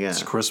 Yeah.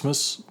 It's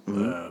Christmas.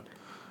 Mm-hmm.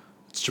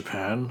 It's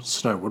Japan.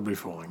 Snow would be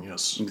falling,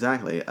 yes.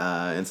 Exactly.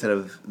 Instead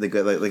of... They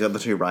got the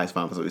two rice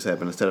farmers that we said,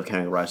 but instead of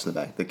carrying rice in the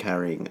back, they're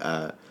carrying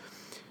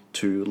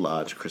 2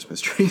 large Christmas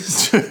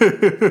trees.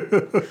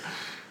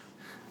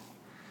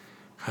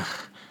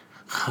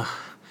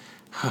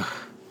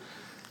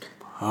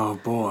 Oh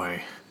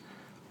boy.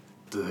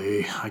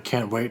 I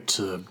can't wait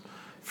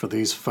for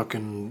these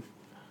fucking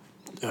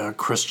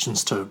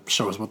Christians to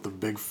show us what the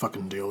big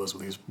fucking deal is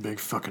with these big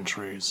fucking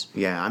trees.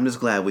 Yeah, I'm just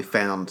glad we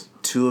found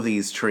 2 of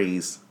these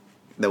trees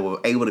that were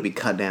able to be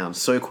cut down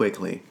so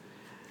quickly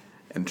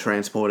and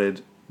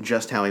transported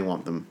just how we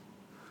want them.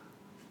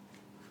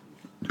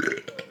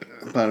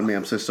 Pardon me,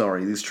 I'm so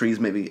sorry. These trees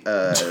make me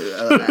act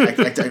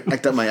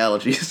up my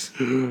allergies.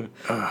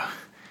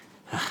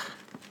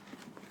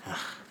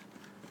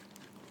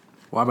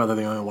 Why am I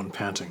the only one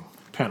panting?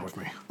 Pant with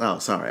me. Oh,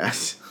 sorry. I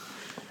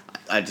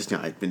just,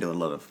 I've been doing a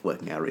lot of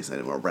working out recently.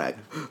 I didn't want to brag.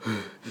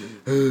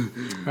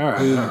 All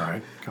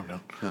right. Calm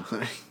down.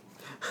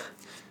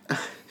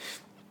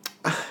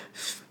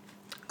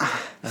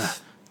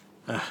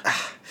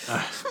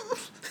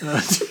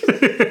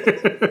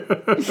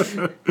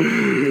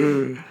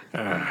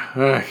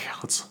 Okay,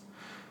 let's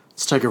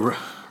take a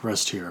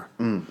rest here.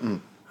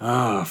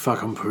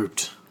 Fuck, I'm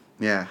pooped.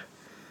 Yeah.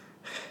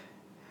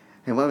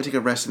 Hey, why don't we take a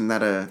rest in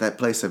that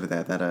place over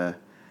there, that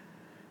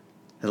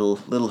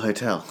little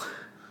hotel?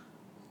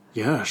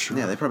 Yeah, sure.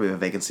 Yeah, they probably have a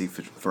vacancy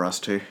for us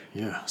too.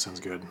 Yeah, sounds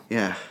good.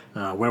 Yeah.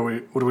 Where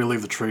do we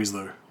leave the trees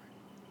though?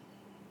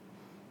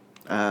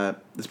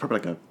 There's probably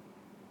like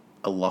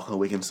a locker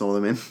we can store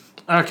them in.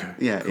 Okay.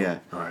 Yeah, cool. yeah.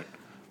 All right.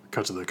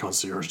 Cut to the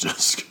concierge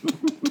desk.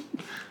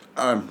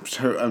 I'm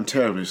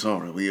terribly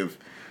sorry.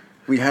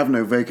 We have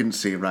no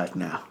vacancy right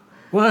now.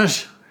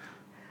 What?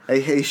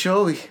 Hey,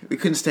 sure we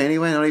couldn't stay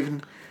anywhere. Not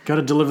even. Got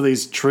to deliver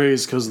these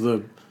trees because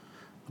the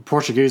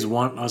Portuguese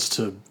want us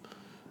to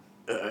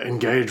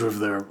engage with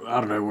their, I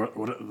don't know,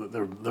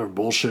 what their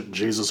bullshit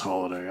Jesus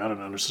holiday. I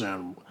don't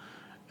understand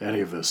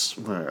any of this.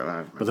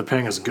 Well, But they're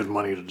paying us good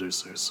money to do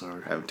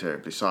so. I'm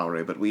terribly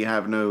sorry, but we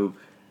have no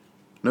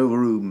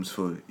rooms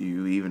for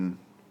you, even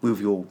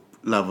with your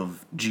love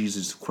of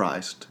Jesus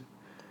Christ.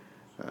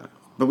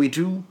 But we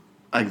do,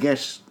 I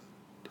guess,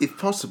 if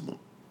possible,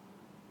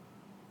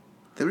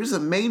 there is a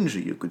manger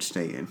you could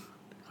stay in.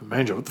 A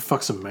manger? What the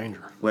fuck's a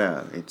manger?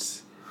 Well,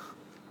 it's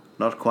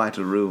not quite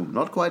a room,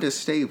 not quite a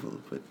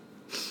stable, but,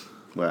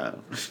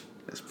 well,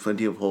 there's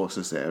plenty of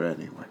horses there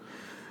anyway.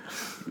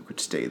 You could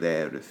stay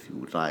there if you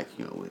would like,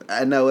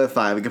 No, we're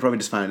fine. We could probably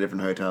just find a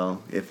different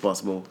hotel, if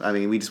possible. I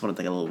mean, we just want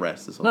to take a little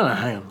rest as well. No,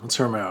 hang on. Let's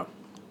hear them out.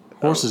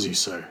 Horses, you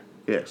say?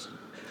 Yes.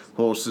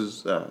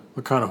 Horses,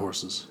 What kind of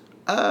horses?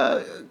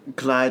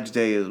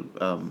 Clydesdale,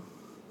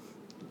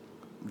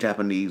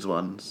 Japanese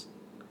ones.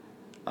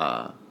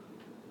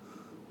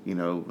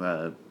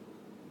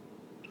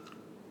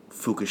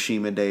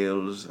 Fukushima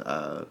Dales,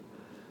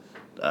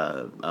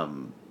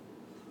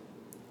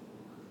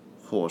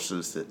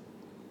 horses that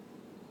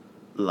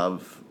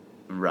love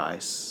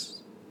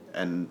rice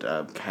and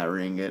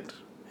carrying it.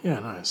 Yeah,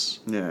 nice.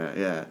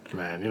 Yeah.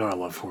 Man, I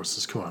love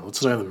horses. Come on, let's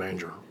stay in the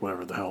manger.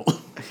 Whatever the hell.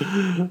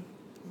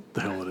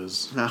 The hell it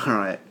is. All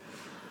right.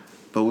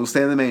 But we'll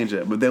stay in the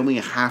manger. But then we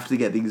have to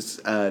get these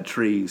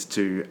trees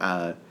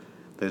to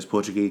those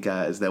Portuguese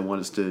guys that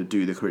want us to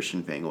do the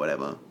Christian thing or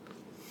whatever.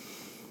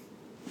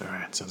 All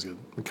right, sounds good.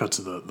 We cut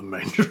to the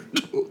manger.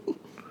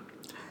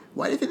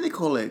 Why do you think they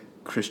call it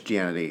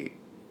Christianity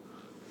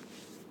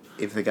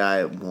if the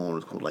guy born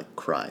was called,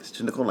 Christ?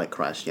 Shouldn't they call it,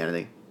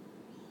 Christianity?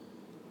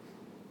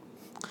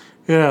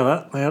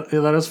 Yeah,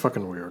 that is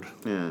fucking weird.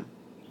 Yeah.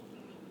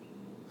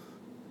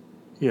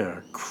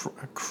 Yeah,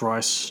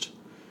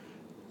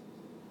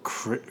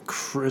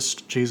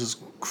 Jesus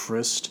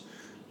Christ,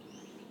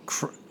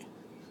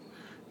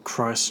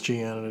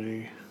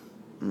 Christianity.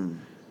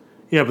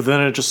 Yeah, but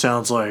then it just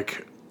sounds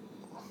like,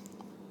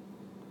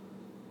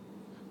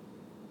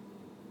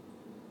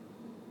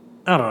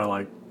 I don't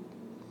know,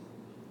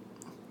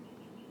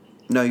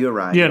 No, you're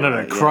right. Yeah, you're no,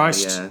 right.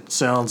 Christ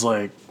sounds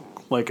like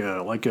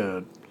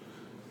an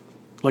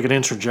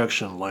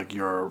interjection, like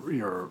you're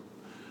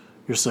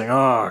saying,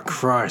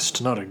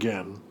 Christ, not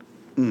again.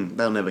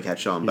 They'll never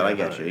catch on, but I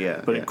get you,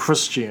 yeah. But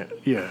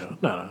yeah.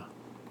 no.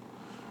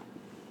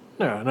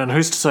 And then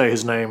who's to say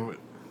his name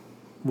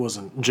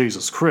wasn't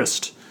Jesus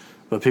Christ,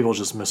 but people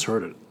just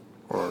misheard it,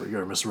 or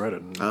misread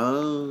it. And,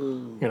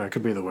 Oh. it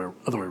could be the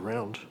other way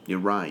around. You're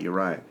right.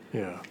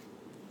 Yeah.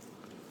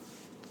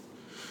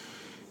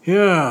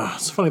 Yeah,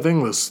 it's a funny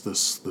thing, this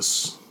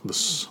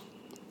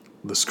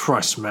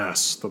Christ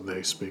Mass that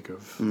they speak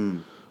of.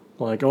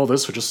 All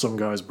this for just some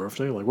guy's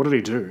birthday? What did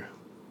he do?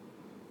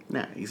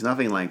 Nah, he's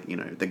nothing like,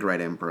 the great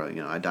emperor,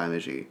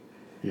 Adameji.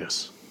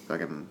 Yes.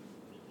 Fucking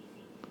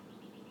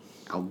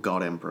our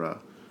god emperor.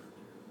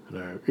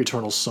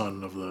 Eternal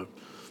son of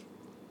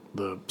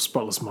the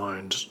spotless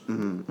mind,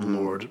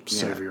 Lord,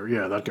 Savior.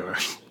 Yeah, that guy.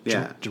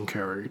 Yeah. Jim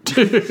Carrey.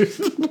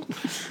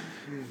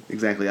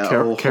 Exactly. Our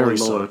Holy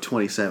Lord of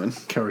 27.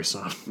 Carrey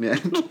son. Yeah.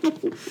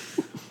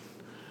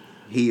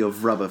 He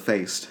of rubber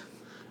faced.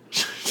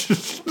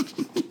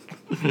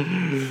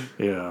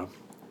 Yeah.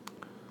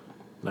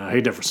 Nah,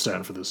 he'd never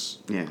stand for this.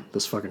 Yeah.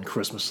 This fucking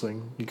Christmas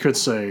thing. You could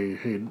say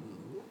he'd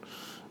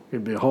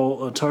be a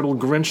total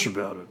Grinch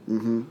about it.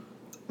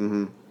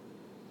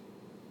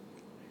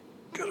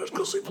 Get it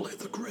because he played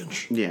the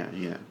Grinch. Yeah.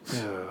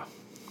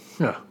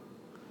 Yeah.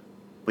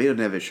 But he'll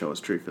never show his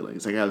true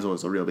feelings. That guy was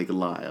always a real big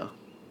liar.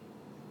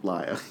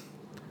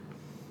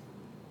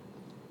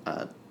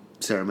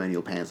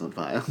 Ceremonial pants on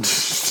fire.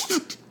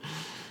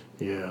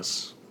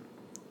 Yes.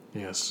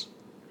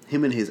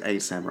 Him and his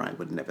 8 samurai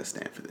would never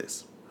stand for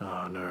this.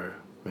 Oh, no,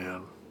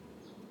 man.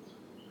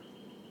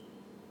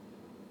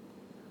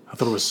 I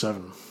thought it was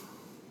 7.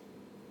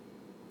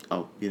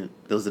 Oh, there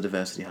was a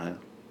diversity hire.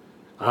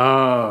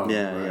 Oh,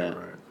 Yeah.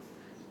 right.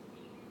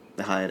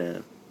 They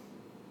hired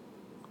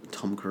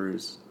Tom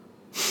Cruise.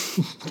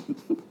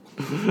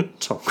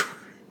 Tom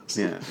Cruise.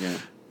 Yeah.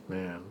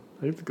 Man,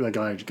 I think that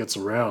guy gets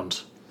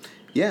around.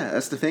 Yeah,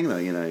 that's the thing though,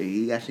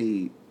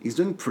 he's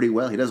doing pretty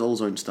well. He does all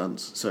his own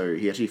stunts, so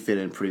he actually fit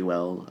in pretty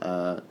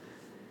well.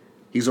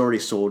 He's already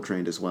sword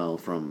trained as well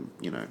from,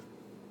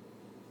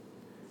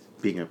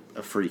 being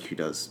a freak who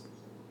does,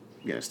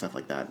 stuff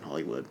like that in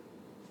Hollywood.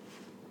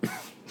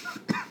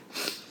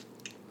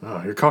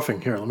 Oh, you're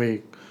coughing. Here, let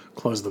me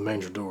close the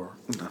manger door.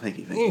 Oh, thank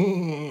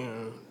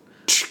you.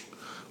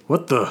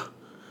 What the?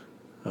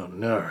 Oh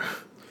no!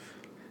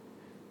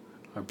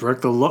 I broke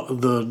the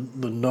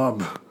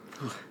knob.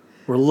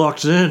 We're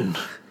locked in.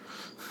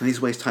 And these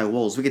waist high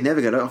walls, we can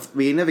never get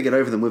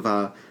over them with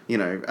our,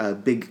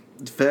 big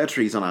fir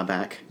trees on our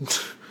back.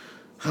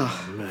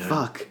 Oh man!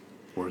 Fuck.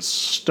 We're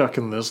stuck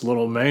in this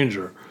little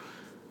manger.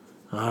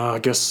 I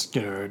guess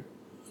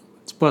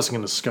it's a blessing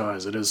in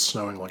disguise. It is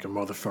snowing like a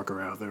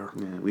motherfucker out there.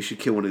 Yeah, we should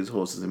kill one of these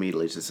horses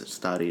immediately to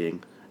start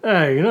eating.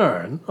 Hey,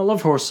 I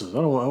love horses. I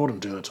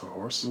wouldn't do that to a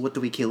horse. What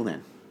do we kill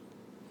then?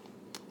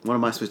 What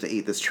am I supposed to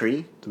eat? This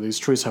tree? Do these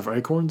trees have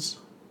acorns?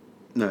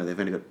 No, they've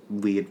only got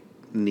weird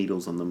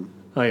needles on them.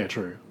 Oh yeah,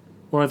 true.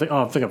 What do I think?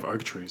 Oh, I'm thinking of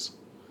oak trees.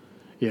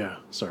 Yeah,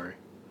 sorry.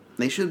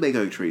 They should make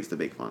oak trees the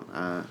big one.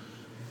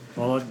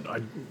 Well,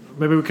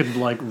 maybe we could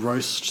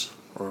roast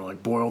or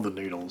boil the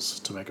needles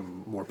to make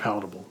them more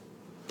palatable.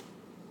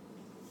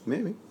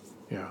 Maybe.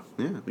 Yeah.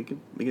 Yeah, we could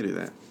do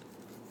that.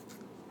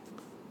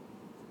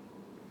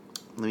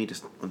 Let me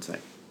just one sec.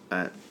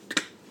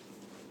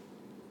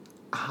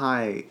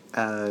 Hi,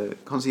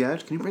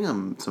 concierge. Can you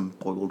bring some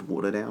boiled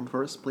water down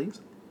for us,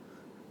 please?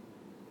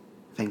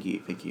 Thank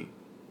you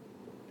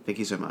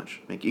so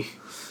much. Thank you.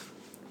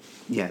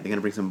 Yeah, they're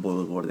gonna bring some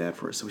boiled water down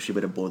for us, so we should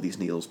better boil these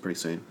needles pretty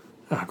soon.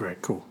 Ah,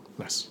 great, cool,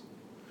 nice.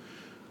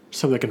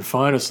 So they can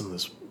find us in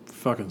this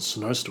fucking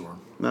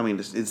snowstorm. I mean,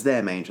 it's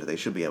their manger. They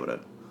should be able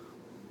to.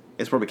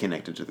 It's probably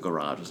connected to the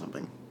garage or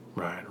something.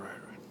 Right.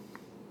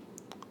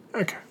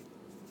 Okay.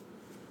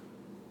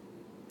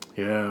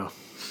 Yeah.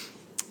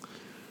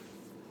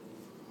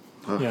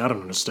 Yeah, I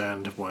don't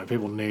understand why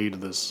people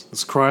need this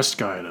Christ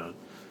guy to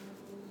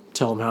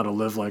tell them how to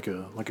live like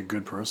a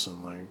good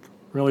person.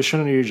 Really,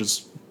 shouldn't you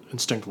just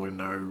instinctively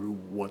know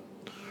what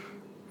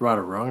right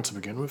or wrong to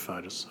begin with?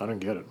 I don't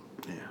get it.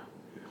 Yeah.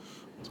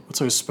 What's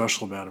so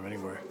special about him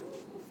anyway?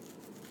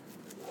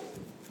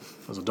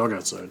 There's a dog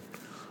outside.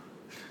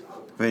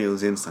 If it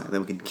was inside,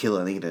 then we can kill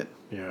it and eat it.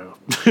 Yeah.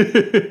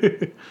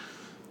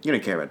 You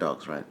don't care about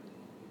dogs, right?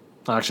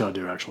 Actually, I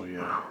do.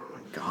 Yeah. Oh my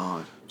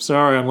god.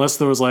 Sorry, unless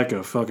there was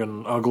a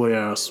fucking ugly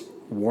ass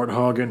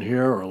warthog in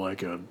here, or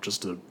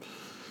just a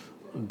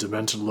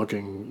demented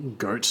looking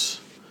goat.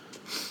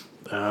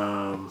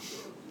 Then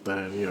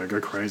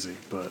go crazy.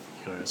 But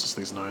it's just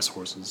these nice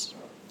horses.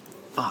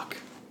 Fuck.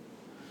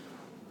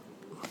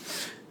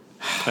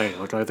 Hey,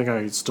 I think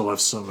I still have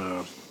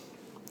some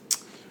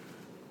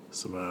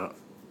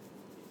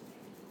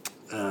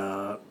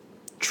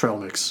trail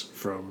mix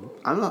from.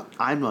 I'm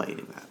not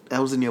eating that.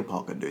 That was in your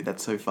pocket, dude.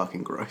 That's so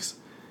fucking gross.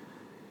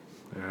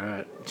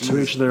 Alright. To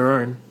each their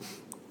own.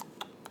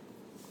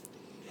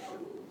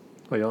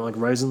 You don't like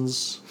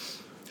raisins?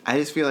 I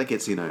just feel like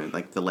it's,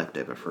 the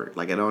leftover fruit.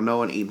 I know no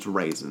one eats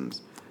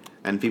raisins.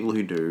 And people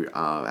who do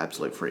are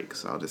absolute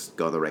freaks. I'll just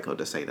go on the record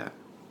to say that.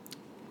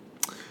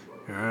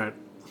 Alright.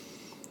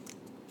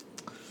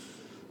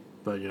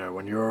 But,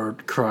 when you're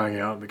crying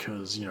out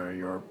because,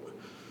 you're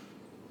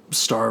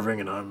starving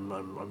and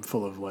I'm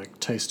full of,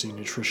 tasty,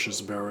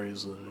 nutritious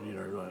berries and,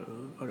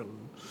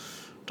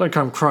 don't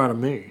come cry to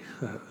me.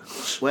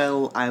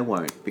 Well, I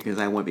won't, because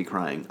I won't be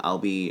crying. I'll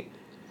be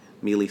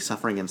merely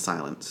suffering in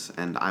silence,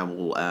 and I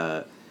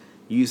will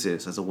use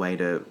this as a way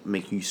to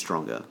make you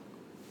stronger.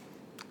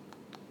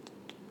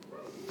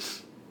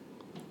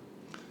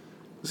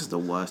 This is the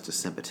worst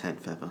December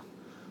 10th ever.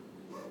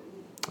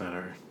 I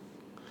know.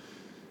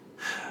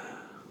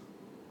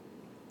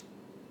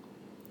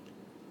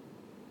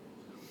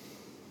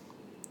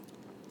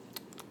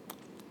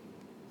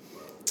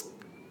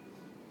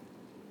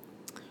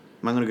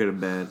 I'm gonna go to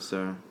bed,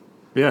 so...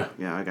 Yeah.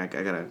 Yeah, I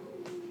gotta...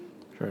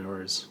 Sure, no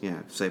worries.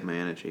 Yeah, save my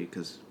energy,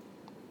 because...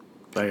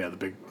 Oh yeah,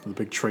 the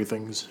big tree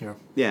things, yeah.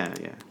 Yeah.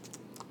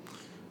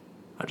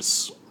 I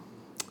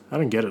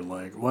don't get it,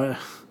 why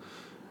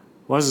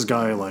does this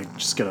guy,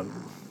 just get a...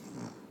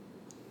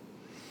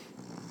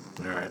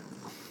 Alright.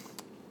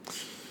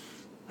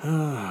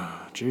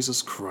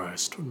 Jesus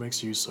Christ, what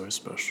makes you so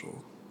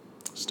special?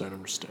 Just don't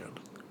understand.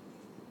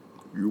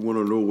 You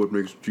wanna know what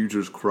makes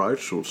Jesus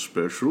Christ so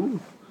special?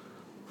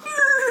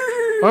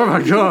 Oh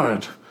my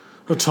god!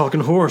 A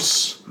talking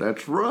horse.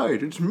 That's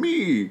right, it's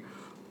me,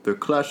 the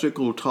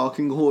classical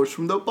talking horse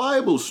from the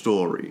Bible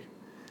story.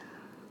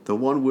 The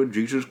one where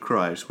Jesus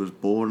Christ was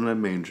born in a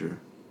manger,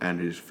 and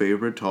his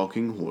favorite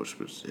talking horse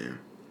was there.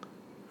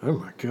 Oh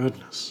my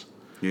goodness.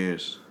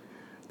 Yes,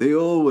 they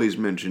always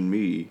mention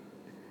me.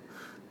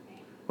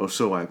 Or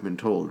so I've been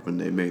told when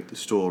they make the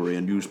story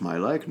and use my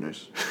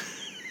likeness.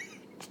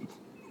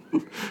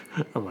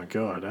 Oh my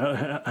god.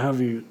 How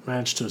have you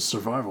managed to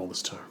survive all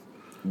this time?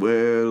 All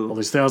Well,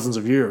 these thousands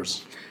of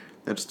years?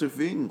 that's the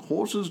thing.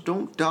 Horses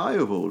don't die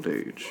of old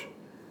age.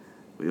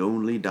 We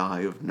only die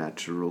of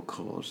natural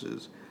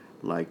causes,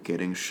 like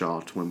getting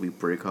shot when we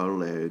break our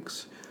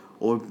legs,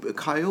 or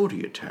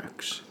coyote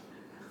attacks.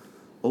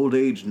 Old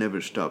age never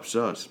stops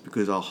us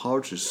because our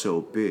hearts are so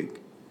big.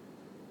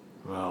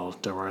 Well,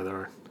 don't worry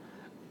there.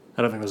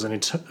 I don't think there's any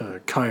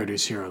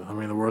coyotes here. I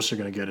mean, the worst you're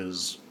going to get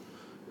is,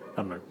 I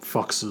don't know,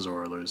 foxes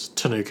or those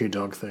tanuki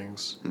dog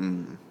things.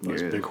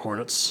 Those yes. big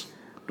hornets.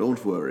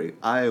 Don't worry,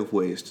 I have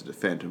ways to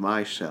defend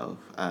myself.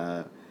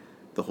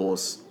 The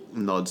horse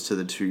nods to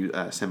the two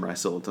samurai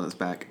swords on its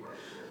back.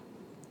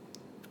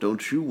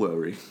 Don't you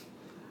worry.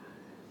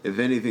 If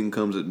anything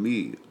comes at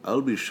me,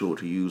 I'll be sure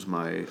to use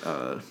my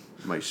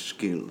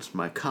skills,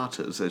 my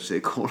katas, as they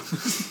call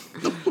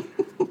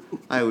them.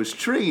 I was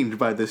trained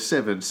by the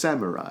 7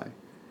 samurai.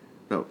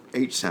 No,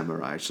 8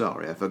 samurai,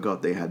 sorry, I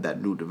forgot they had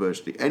that new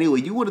diversity.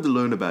 Anyway, you wanted to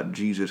learn about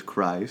Jesus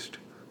Christ.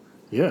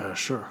 Yeah,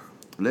 sure.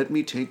 Let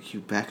me take you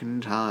back in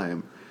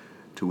time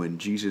to when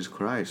Jesus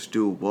Christ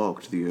still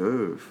walked the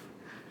earth.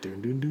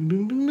 Dun, dun, dun,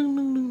 dun, dun, dun,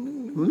 dun,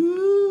 dun.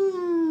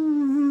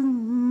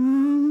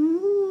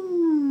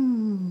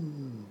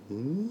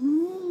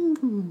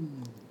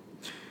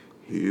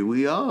 Here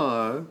we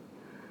are.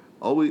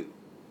 The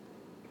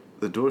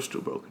door's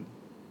still broken.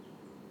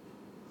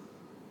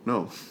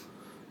 No.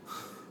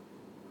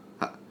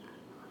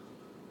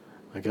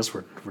 I guess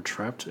we're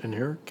trapped in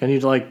here. Can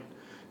you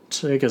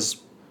take us?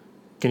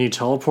 Can you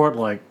teleport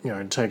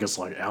take us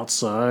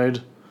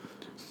outside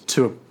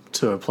to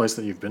a place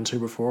that you've been to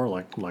before,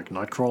 like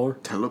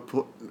Nightcrawler?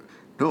 Teleport?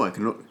 No, I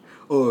cannot.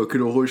 Oh,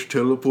 can a horse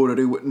teleport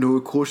anywhere? No,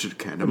 of course it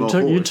can.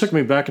 You took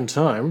me back in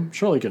time.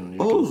 Surely you can.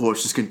 All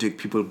horses can take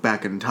people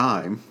back in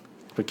time.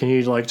 But can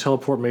you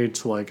teleport me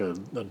to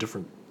a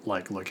different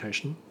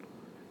location?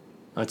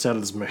 That's out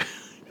of this man.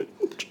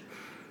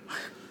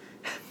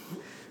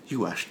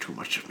 You ask too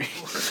much of me.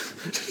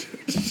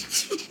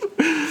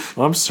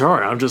 I'm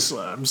sorry.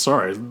 I'm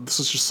sorry. This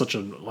is just such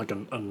a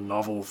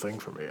novel thing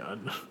for me.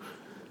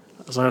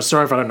 So I'm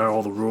sorry if I don't know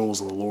all the rules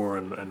and the lore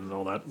and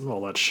all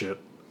that shit.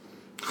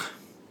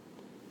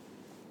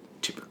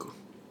 Typical.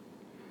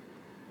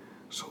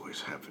 This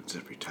always happens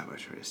every time I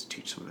try to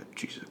teach someone about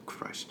Jesus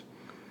Christ.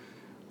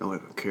 No one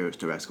ever cares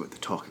to ask about the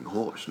talking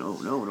horse. No,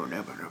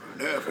 never.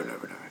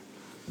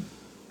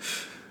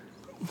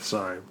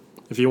 Sorry.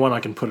 If you want, I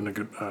can put in a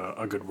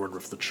good word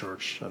with the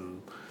church,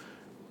 and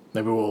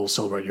maybe we'll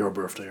celebrate your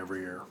birthday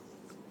every year.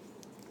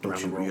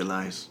 Don't you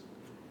realize?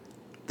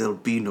 There'll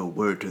be no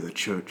word to the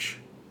church.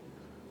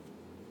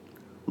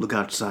 Look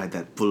outside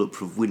that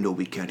bulletproof window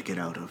we can't get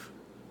out of.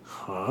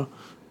 Huh?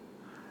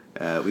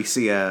 We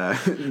see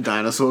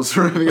dinosaurs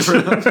roaming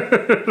around.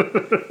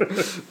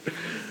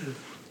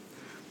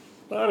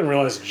 I didn't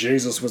realize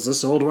Jesus was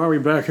this old. Why are we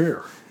back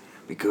here?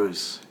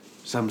 Because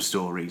some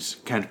stories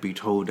can't be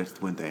told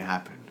when they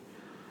happen.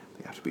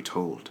 They have to be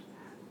told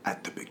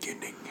at the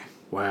beginning.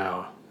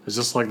 Wow. Is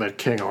this like that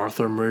King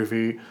Arthur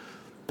movie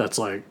that's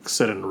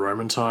set in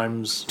Roman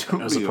times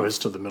as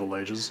opposed to the Middle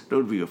Ages?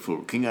 Don't be a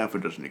fool. King Arthur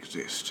doesn't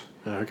exist.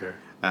 Okay.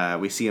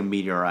 We see a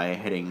meteorite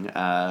heading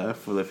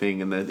for the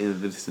thing in the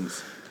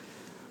distance.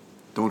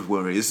 Don't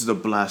worry, this is a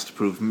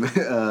blast-proof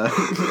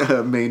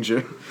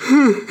manger.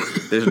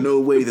 There's no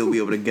way they'll be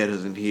able to get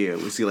us in here.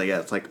 We see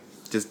it's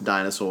just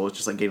dinosaurs,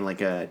 just getting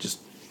just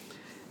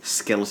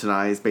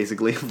skeletonized,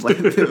 basically,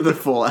 the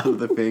fall out of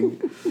the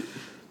thing.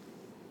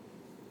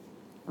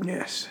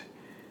 Yes.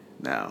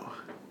 Now,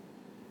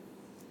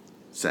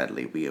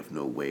 sadly, we have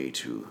no way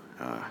to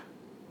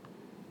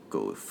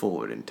go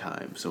forward in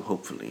time, so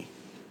hopefully,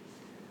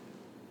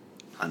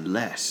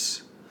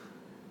 unless,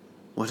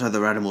 what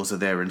other animals are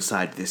there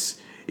inside this?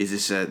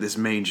 Is this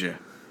manger?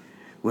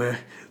 Where?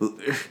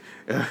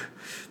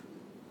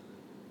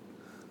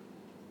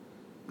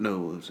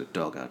 No, there's a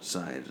dog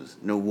outside. There's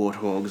no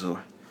warthogs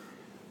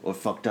or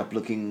fucked up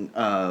looking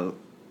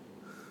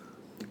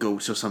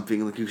goats or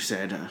something like you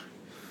said.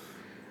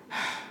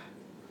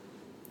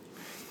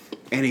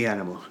 Any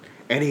animal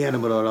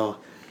at all.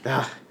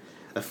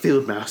 A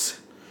field mouse.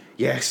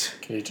 Yes.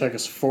 Can you take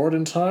us forward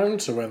in time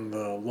to when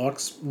the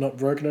lock's not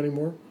broken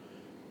anymore?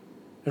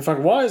 In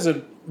fact, why is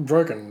it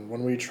broken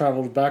when we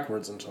traveled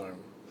backwards in time?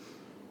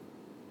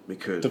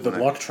 Because did the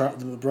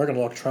broken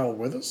lock travel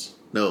with us?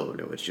 No,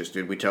 it's just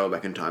we travel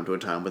back in time to a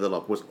time where the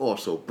lock was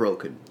also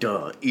broken.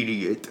 Duh,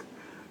 idiot.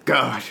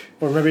 God.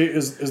 Or maybe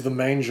is the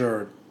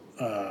manger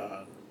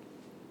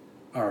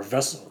our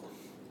vessel?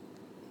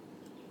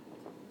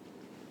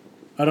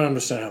 I don't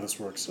understand how this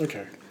works.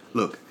 Okay.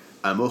 Look,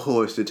 I'm a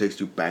horse that takes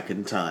you back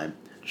in time.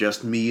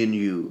 Just me and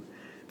you.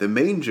 The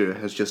manger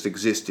has just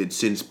existed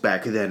since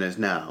back then as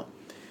now.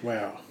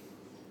 Wow.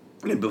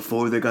 And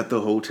before they got the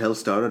hotel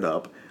started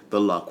up, the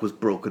lock was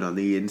broken on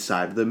the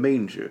inside of the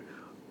manger.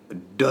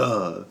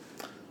 Duh.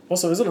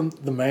 Also,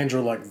 isn't the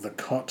manger like the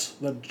cot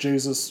that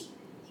Jesus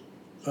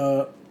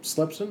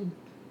slept in?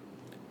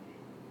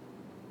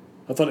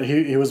 I thought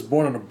he was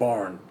born in a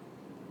barn.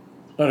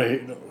 No,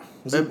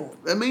 was he born?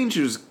 A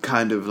manger's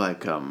kind of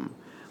like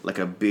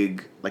a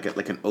big like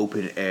an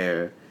open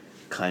air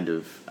kind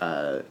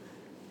of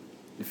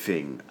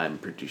thing. I'm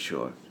pretty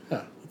sure. Yeah,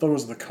 I thought it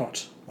was the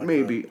cot. Like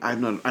Maybe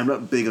I'm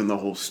not big on the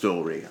whole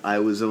story. I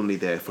was only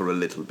there for a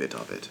little bit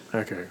of it.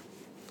 Okay.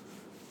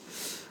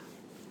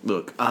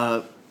 Look,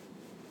 I'll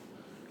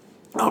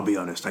be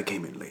honest. I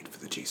came in late for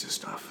the Jesus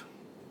stuff.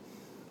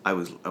 I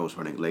was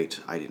running late.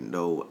 I didn't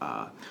know.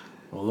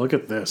 Well, look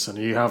at this, and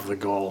you have the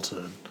gall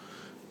to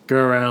go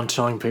around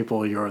telling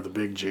people you're the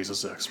big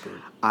Jesus expert.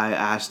 I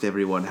asked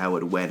everyone how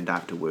it went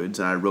afterwards,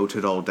 and I wrote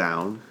it all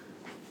down.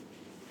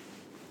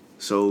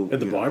 So In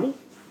the Bible?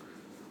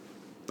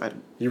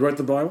 You wrote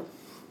the Bible?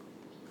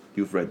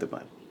 You've read the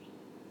Bible.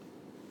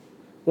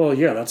 Well,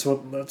 yeah, that's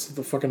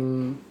the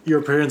fucking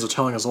Europeans are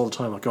telling us all the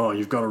time. Like, oh,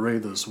 you've got to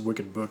read this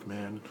wicked book,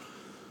 man.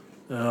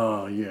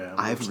 Oh, yeah.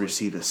 I haven't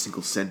received a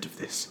single cent of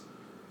this.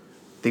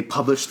 They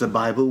published the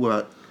Bible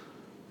where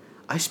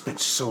I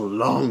spent so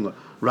long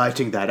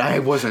writing that I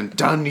wasn't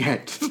done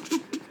yet.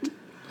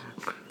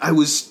 I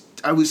was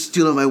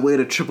still on my way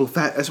to triple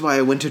fat. That's why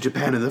I went to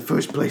Japan in the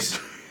first place.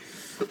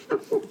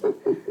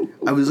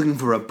 I was looking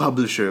for a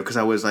publisher because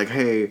I was like,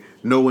 hey,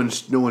 no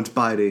one's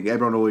biting.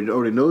 Everyone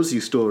already knows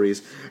these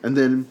stories. And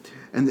then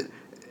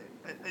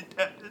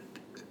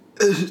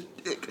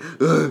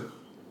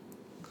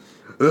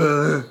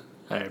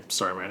Hey,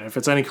 sorry, man. If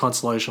it's any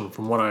consolation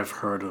from what I've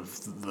heard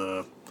of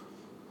the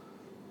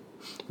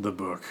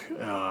book,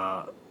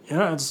 yeah,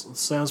 it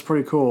sounds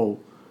pretty cool.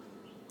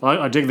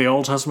 I dig the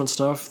Old Testament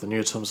stuff. The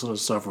New Testament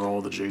stuff are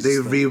all the Jesus. they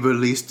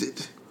re-released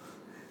it.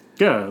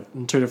 Yeah,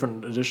 in 2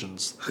 different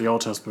editions. The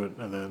Old Testament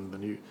and then the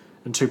New...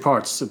 In 2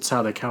 parts. It's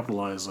how they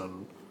capitalize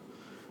on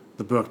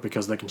the book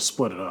because they can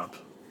split it up.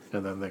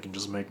 And then they can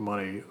just make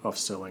money off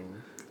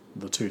selling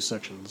the 2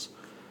 sections.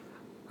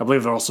 I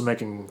believe they're also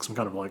making some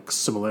kind of like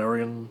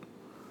Similarian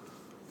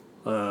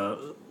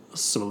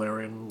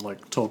like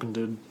Tolkien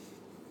did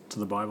to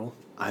the Bible.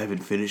 I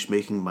haven't finished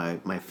making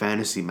my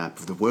fantasy map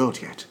of the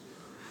world yet.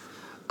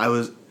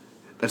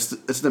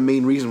 That's the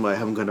main reason why I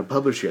haven't gone to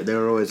publish yet.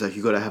 They're always like,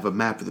 you got to have a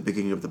map at the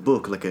beginning of the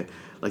book, like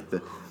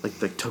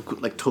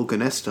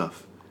Tolkien-esque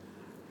stuff.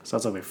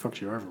 Sounds like they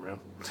fucked you over, man.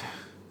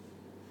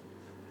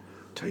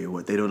 Tell you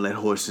what, they don't let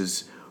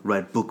horses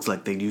write books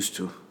like they used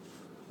to.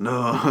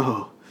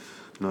 No.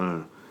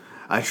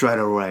 I try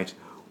to write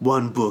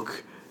one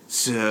book,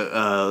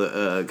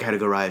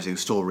 categorizing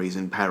stories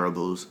and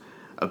parables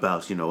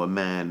about, a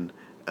man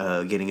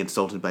getting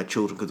insulted by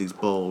children because he's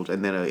bald,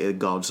 and then a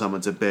god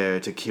summons a bear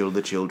to kill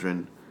the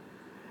children.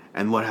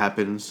 And what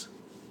happens?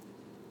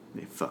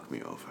 They fuck me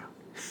over.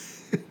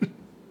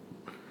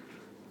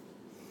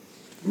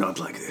 Not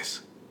like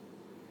this.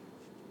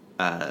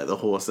 The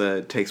horse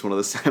takes one of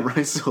the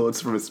samurai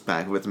swords from its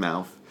back of its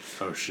mouth.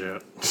 Oh,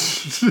 shit.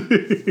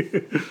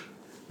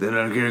 They're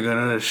not gonna get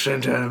another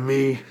cent out of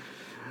me.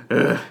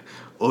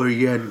 Or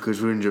yen,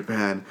 because we're in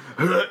Japan.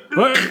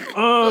 What?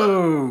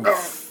 Oh,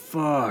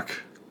 fuck.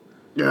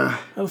 Yeah.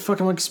 How the fuck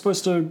am I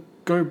supposed to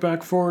go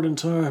back forward in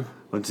time?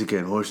 Once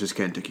again, horses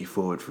can't take you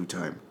forward through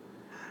time.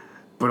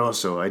 But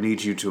also, I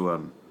need you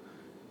to,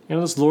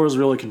 This lore is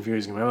really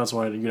confusing. Maybe that's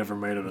why you never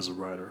made it as a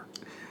writer.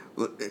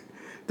 Well,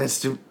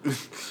 that's the...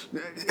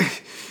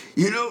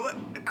 You know what?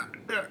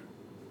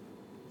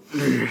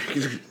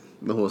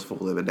 The horse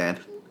fall over,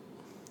 Dad.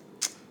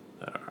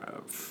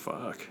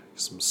 Fuck.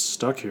 I'm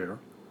stuck here.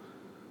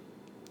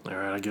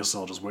 Alright, I guess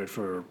I'll just wait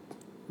for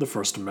the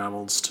first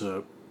mammals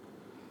to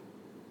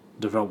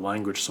develop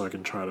language so I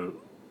can try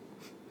to...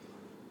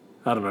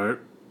 I don't know.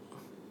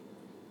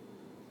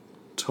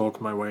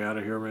 Talk my way out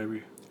of here,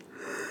 maybe.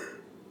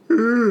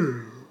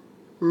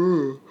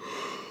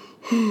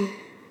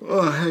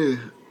 Oh, hey,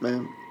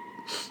 man.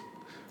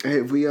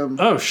 Hey, we,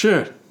 Oh,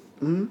 shit!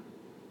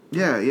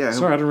 Yeah.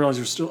 Sorry, I didn't realize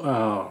you were still...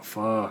 Oh,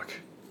 fuck.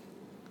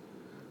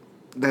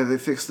 Have they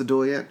fixed the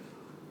door yet?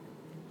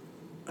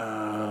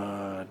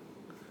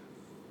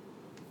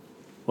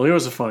 Well,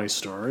 here's a funny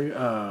story.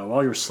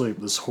 While you were asleep,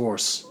 this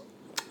horse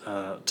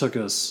took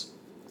us...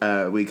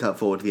 We cut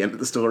forward to the end of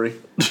the story.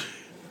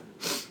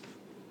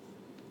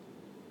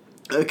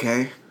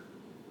 Okay.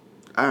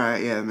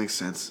 Alright, yeah, that makes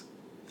sense.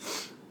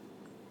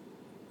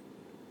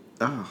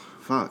 Oh,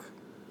 fuck.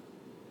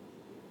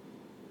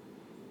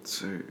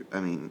 So, I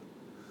mean...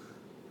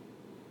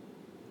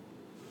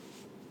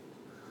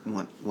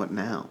 What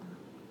now?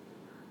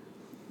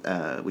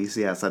 We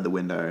see outside the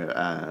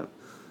window,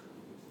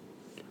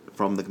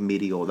 from the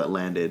meteor that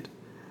landed,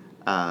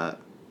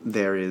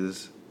 there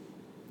is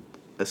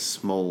a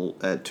small,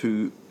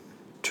 two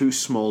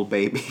small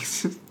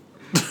babies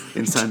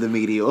inside the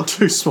meteor.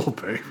 2 small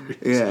babies.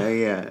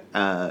 Yeah.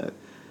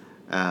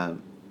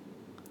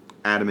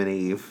 Adam and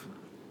Eve,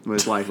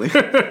 most likely.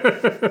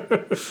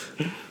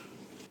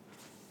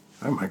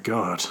 Oh my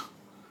god.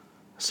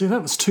 See that?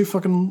 There's 2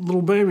 fucking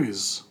little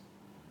babies.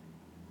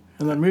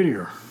 In that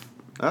meteor.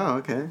 Oh,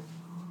 okay.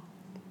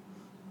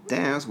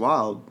 Damn, that's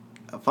wild.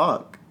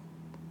 Fuck.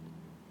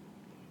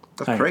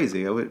 That's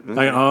crazy. Look,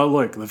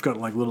 they've got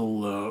like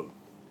little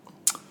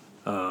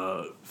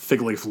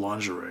fig leaf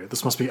lingerie.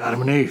 This must be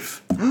Adam and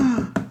Eve.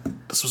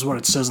 This was what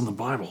it says in the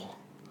Bible.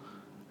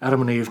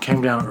 Adam and Eve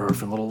came down to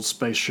Earth in a little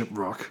spaceship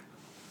rock.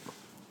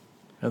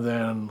 And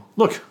then,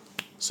 look,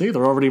 see,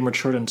 they're already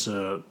matured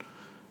into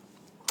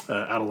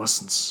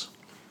adolescence.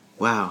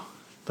 Wow.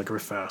 They grow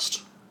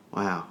fast.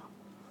 Wow.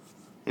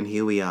 And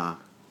here we are.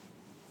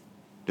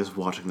 Just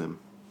watching them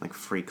like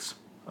freaks.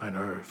 I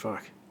know,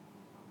 fuck.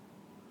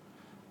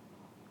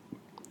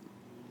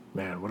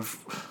 Man, what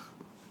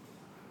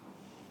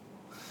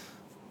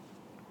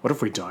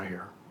if we die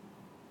here?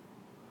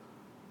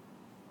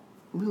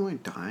 We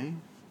won't die.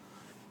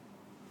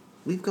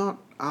 We've got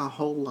our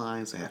whole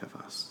lives ahead of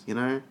us, you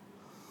know?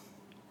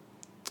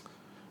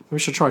 We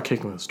should try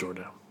kicking this door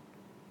down.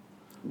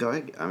 Go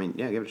ahead. I mean,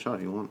 yeah, give it a shot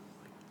if you want.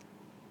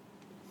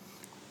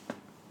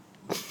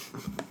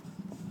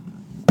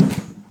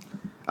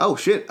 Oh,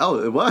 shit. Oh,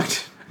 it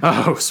worked.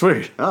 Oh,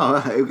 sweet.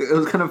 Oh, it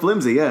was kind of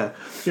flimsy, yeah.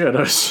 Yeah,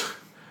 nice.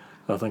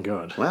 Oh, thank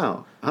God.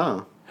 Wow.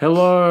 Oh.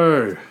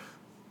 Hello.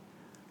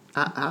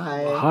 Hi.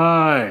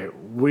 Hi.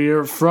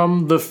 We're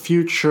from the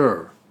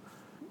future.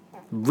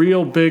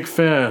 Real big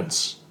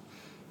fans.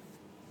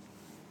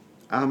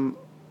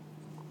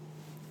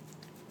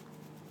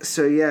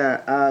 So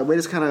yeah, we're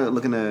just kind of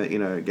looking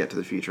to, get to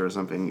the future or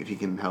something. If you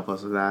can help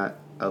us with that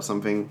or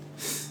something,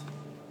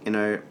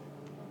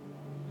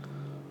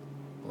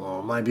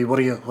 Or maybe what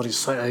do you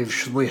say?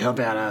 Should we help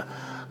out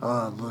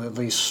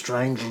these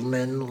strange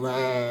men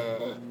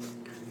there?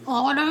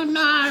 I don't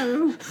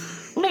know.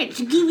 Let's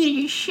give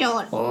it a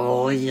shot.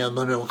 Oh yeah,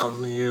 maybe we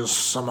can use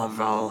some of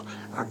our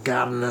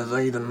Garden of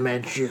Eden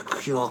magic.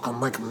 You can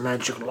make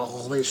magic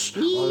like this.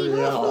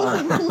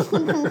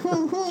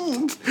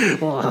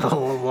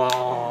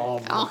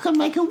 I can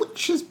make a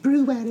witch's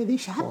brew out of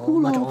this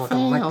apple I I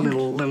can make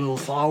found. little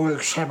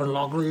fireworks happen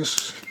like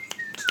this.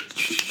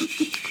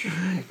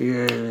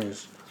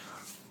 Yes.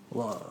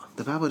 Well,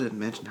 the Bible didn't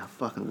mention how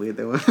fucking weird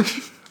they were.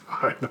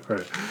 I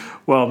know.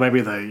 Well,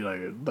 maybe they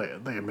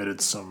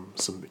omitted some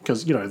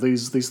because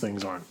these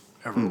things aren't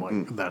ever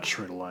like that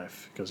true to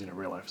life because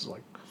real life is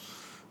like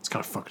it's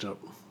kind of fucked up.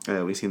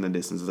 We see in the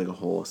distance like a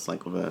horse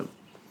like with a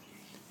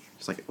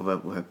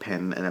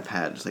pen and a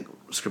pad just like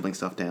scribbling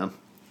stuff down.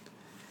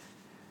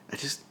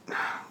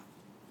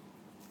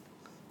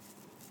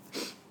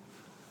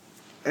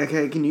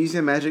 Okay, can you use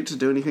your magic to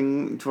do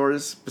anything for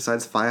us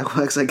besides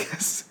fireworks, I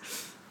guess?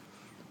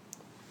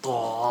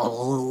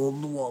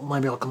 oh,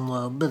 maybe I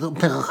can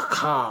pick a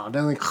card,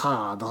 any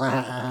card.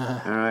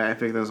 Alright, I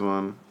picked this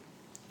one.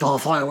 Oh,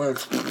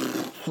 fireworks.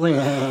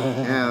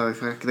 Yeah,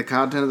 the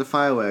card turned into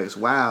fireworks.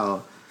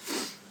 Wow.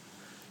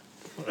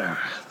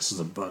 This is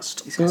a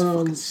bust. These guys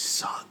fucking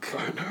suck.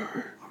 I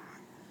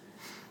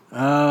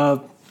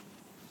know.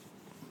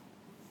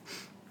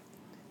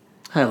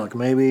 Hey, look,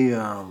 maybe.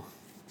 Oh,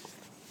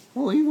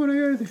 you want to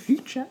go to the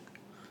future?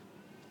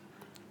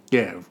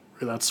 Yeah,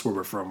 that's where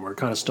we're from. We're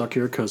kind of stuck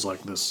here because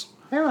like this.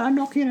 Hey, I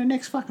knock in the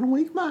next fucking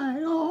week,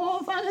 mate. Oh,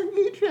 fucking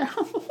future.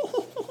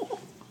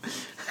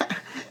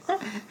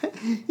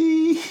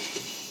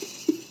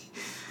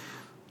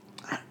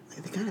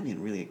 They're kind of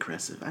being really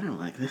aggressive. I don't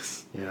like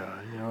this. Yeah,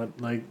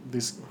 like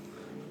these.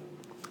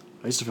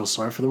 I used to feel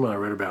sorry for them when I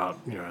read about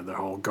the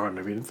whole Garden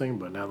of Eden thing,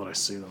 but now that I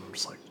see them, I'm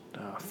just like,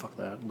 fuck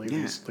that. Leave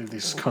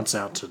these cunts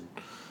out to.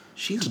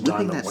 She's to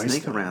die in whipping the that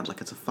snake wasteland. around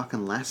like it's a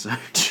fucking lasso.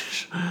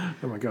 Oh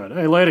my god!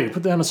 Hey, lady,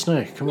 put down a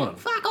snake. Come on.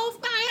 Fuck off,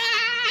 mate.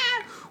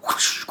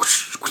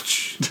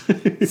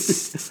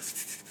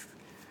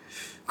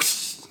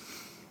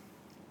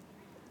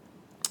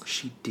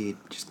 She did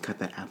just cut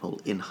that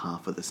apple in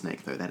half with the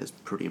snake, though. That is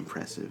pretty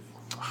impressive.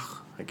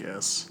 I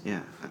guess.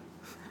 Yeah.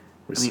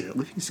 We I see mean, it.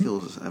 lifting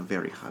skills are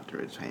very hard to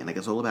retain. Like,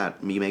 it's all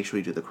about me make sure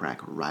you do the crack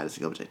right as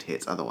the object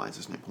hits, otherwise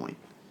there's no point.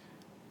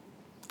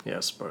 Yeah, I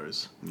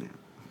suppose. Yeah.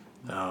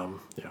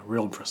 Yeah,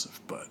 real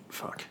impressive, but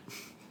fuck.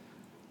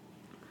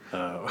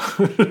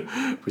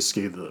 We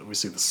see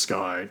the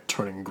sky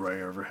turning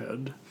gray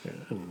overhead,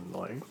 and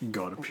like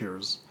God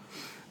appears.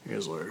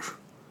 He's like,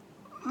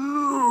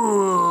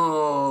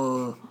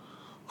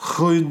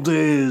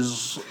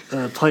 Days,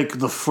 take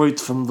the fruit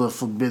from the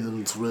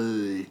forbidden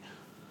tree.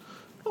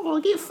 Oh,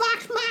 get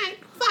fucked, mate.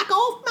 Fuck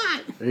off,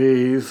 mate.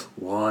 Eve,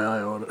 why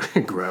I ought to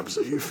grabs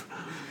Eve.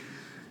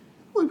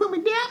 Will you put me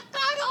down?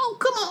 Oh,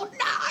 come on.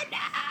 No.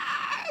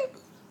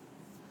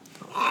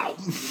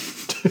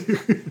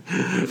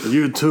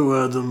 You too,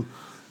 Adam.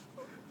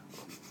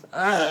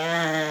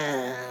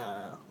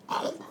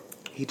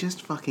 He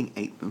just fucking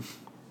ate them.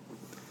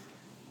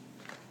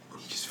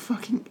 He just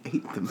fucking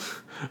ate them.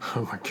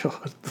 Oh my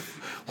god,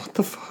 what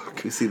the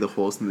fuck? You see the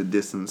horse in the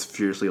distance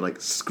furiously,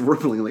 like,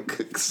 scribbling,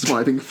 like,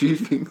 swiping a few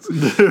things.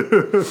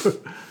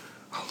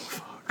 Oh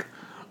fuck.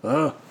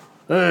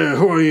 Hey,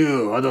 who are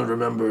you? I don't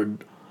remember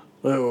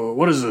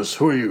What is this?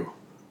 Who are you?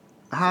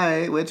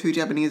 Hi, we're two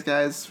Japanese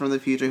guys from the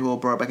future who were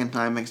brought back in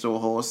time next to a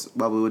horse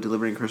while we were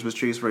delivering Christmas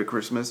trees for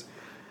Christmas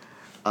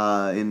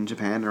in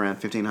Japan around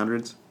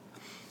 1500s.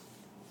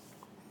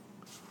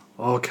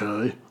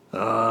 Okay.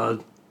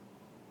 Do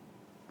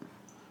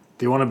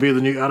you want to be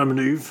the new Adam and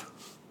Eve?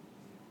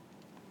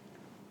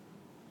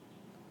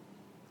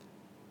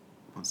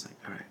 One sec.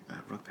 Alright,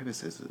 rock, paper,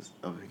 scissors.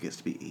 Oh, who gets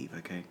to be Eve,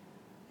 okay?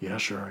 Yeah,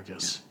 sure, I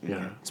guess. Yeah, Yeah,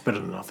 okay. it's better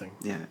than nothing.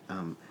 Yeah,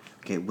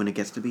 okay, when it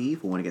gets to be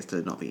Eve or when it gets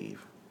to not be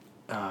Eve?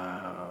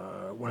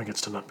 When it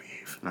gets to not be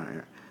Eve.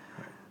 Alright.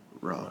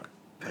 Rock,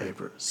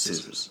 Paper,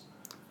 scissors.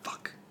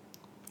 Fuck.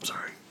 I'm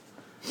sorry.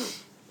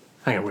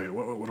 Hang on, wait,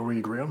 what do we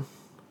agree on?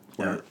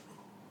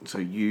 So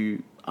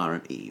you are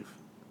an Eve,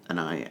 and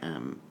I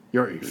am...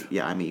 You're Eve.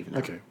 Yeah, I'm Eve now.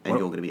 Okay, And what-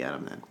 you're going to be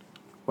Adam then.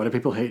 Why do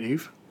people hate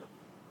Eve?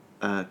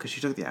 Because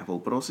she took the apple,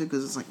 but also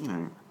because it's like, you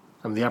know...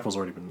 I mean, the apple's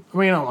already been... I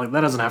mean, like,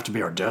 that doesn't have to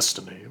be our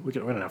destiny. We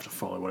don't have to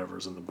follow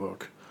whatever's in the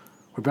book.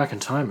 We're back in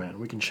time, man.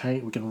 We can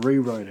change... We can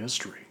rewrite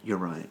history. You're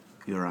right.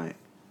 You're right.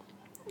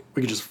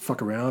 We can just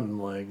fuck around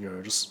and, like,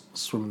 just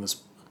swim in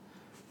this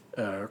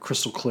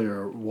crystal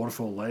clear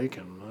waterfall lake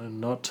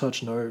and not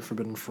touch no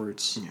forbidden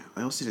fruits. Yeah,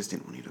 I also just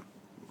didn't want to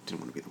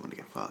be the one to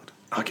get fucked.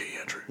 Okay,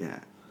 yeah, true. Yeah.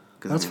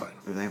 That's fine.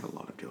 They have a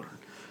lot of children.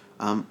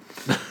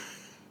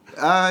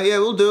 Yeah,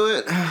 we'll do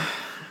it.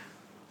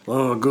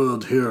 Oh,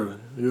 good. Here,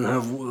 you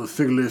have a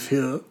fig leaf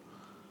here.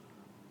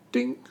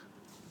 Ding.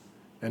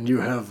 And you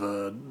have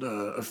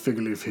a fig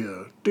leaf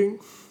here. Ding.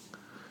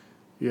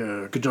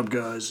 Yeah, good job,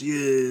 guys.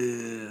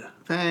 Yeah.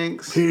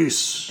 Thanks.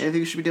 Peace. Anything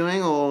you should be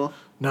doing, or...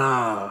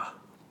 Nah.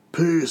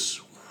 Peace.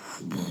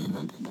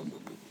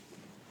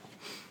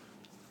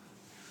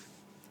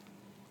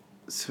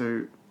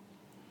 So...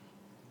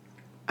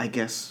 I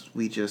guess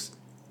we just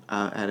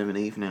are Adam and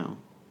Eve now.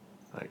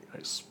 I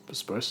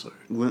suppose so.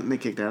 Weren't they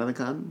kicked out of the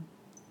garden?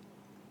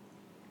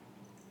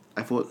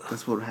 I thought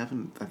that's what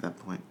happened at that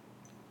point.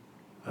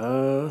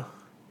 I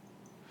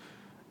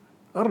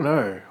don't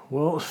know.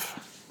 Well,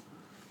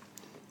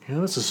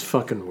 this is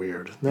fucking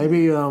weird.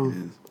 Maybe,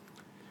 hang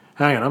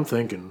on, I'm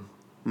thinking.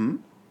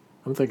 I'm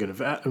thinking if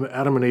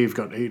Adam and Eve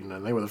got eaten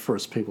and they were the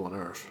first people on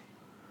Earth,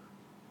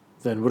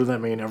 then wouldn't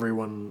that mean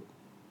everyone,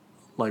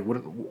 like,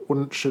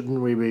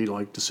 shouldn't we be,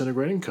 like,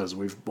 disintegrating because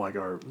we've, like,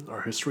 our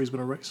history's been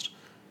erased?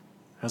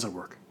 How's that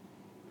work?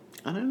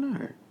 I don't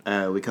know.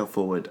 We cut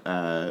forward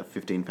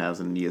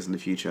 15,000 years in the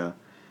future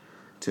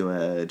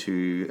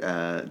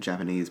to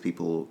Japanese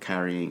people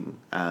carrying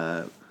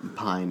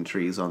pine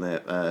trees on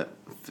their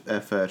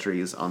fir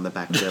trees on the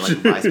back of their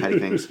like rice paddy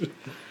things.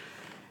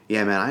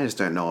 Yeah, man, I just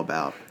don't know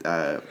about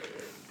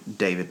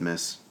David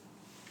Miss.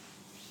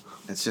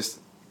 It's just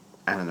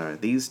I don't know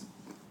these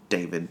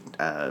David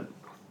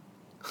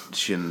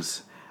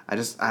shins. I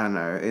don't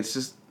know. It's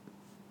just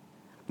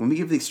when we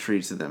give these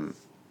trees to them.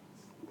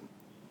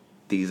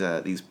 These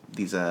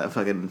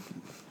fucking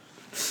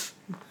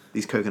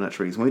these coconut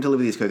trees. When we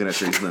deliver these coconut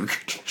trees to them,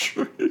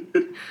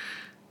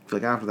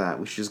 like after that,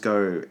 we should just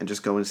go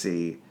and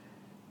see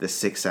the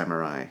Six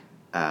Samurai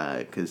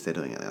because they're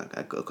doing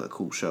a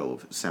cool show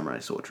of samurai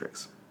sword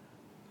tricks.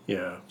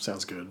 Yeah,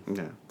 sounds good.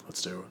 Yeah,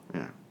 Let's do it.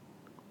 yeah.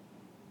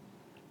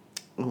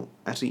 Oh,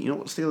 actually, you know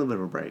what? Let's take a little bit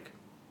of a break.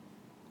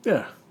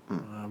 Yeah.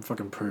 I'm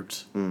fucking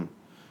pooped. Yeah,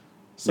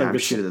 So I'm we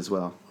shitted as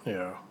well.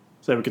 Yeah.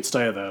 So we could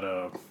stay at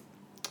that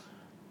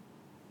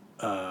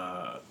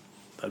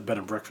bed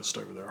and breakfast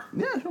over there.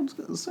 Yeah,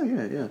 so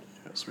yeah. Yeah,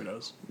 sweet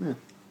as. Yeah.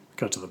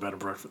 Cut to the bed and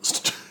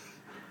breakfast.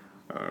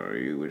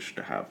 You wish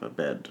to have a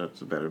bed at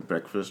the bed and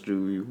breakfast,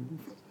 do you?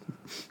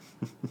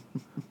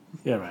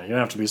 Yeah, man, you don't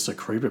have to be so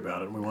creepy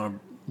about it. We want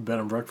a bed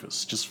and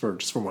breakfast just for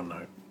one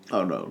night.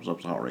 Oh no,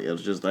 I'm sorry.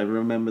 It's just I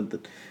remembered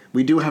that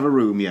we do have a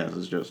room. Yes,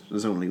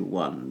 there's only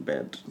one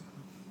bed.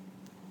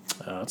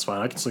 That's fine.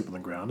 I can sleep on the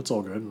ground. It's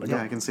all good.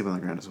 I can sleep on the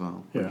ground as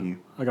well. Yeah, With you.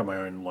 I got my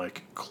own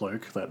like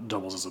cloak that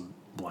doubles as a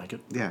blanket.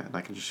 Yeah, and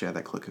I can just share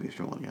that cloak if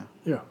you want. Yeah.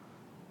 Yeah.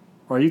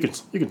 Or you can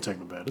take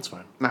the bed. It's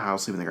fine. No, I'll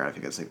sleep in the ground if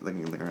you can sleep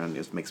on the ground.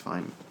 Just makes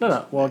fine.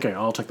 No. Well, okay.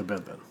 I'll take the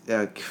bed then.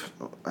 Yeah,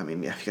 I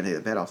mean, yeah, if you can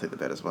take the bed, I'll take the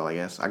bed as well. I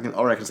guess I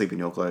can sleep in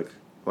your cloak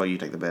while you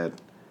take the bed.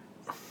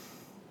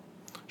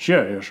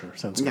 Sure. Yeah. Sure.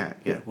 Sounds good.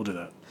 Yeah. We'll do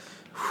that.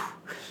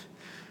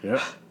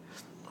 Yeah.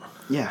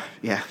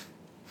 Yeah.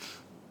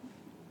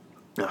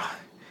 Ugh.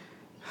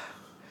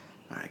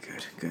 All right,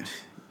 good.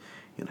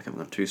 You're not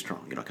coming on too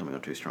strong.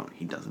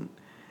 He doesn't.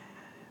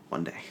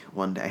 One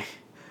day.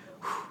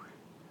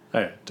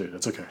 Hey, dude,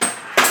 it's okay.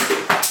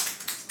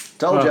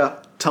 Told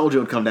you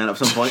it'd come down at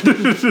some point. Are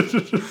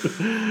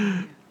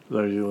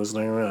you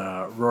listening?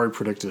 Rory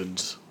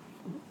predicted,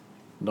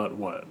 not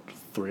what,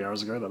 3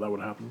 hours ago that would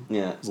happen?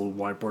 Yeah. This little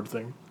whiteboard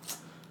thing.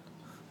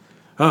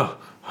 Oh,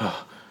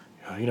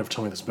 you never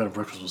told me this bed and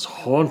breakfast was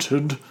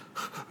haunted.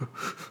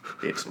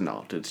 It's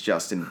not. It's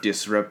just in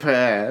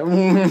disrepair.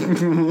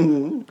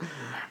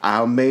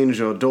 Our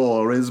manger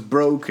door is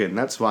broken.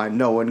 That's why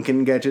no one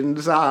can get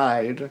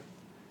inside.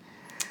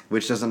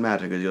 Which doesn't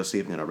matter because you're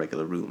sleeping in a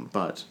regular room.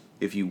 But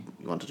if you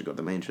wanted to go to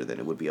the manger, then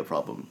it would be a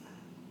problem.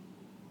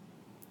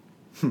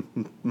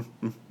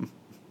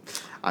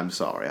 I'm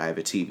sorry, I have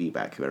a TV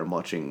back here. I'm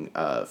watching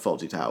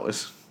Faulty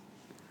Towers.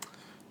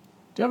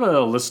 Do you have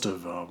a list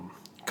of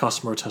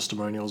customer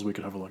testimonials we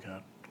could have a look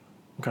at?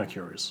 I'm kind of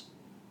curious.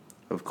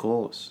 Of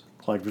course.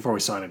 Like, before we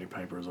sign any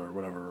papers or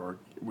whatever, or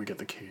we get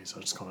the keys,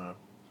 I just kind of,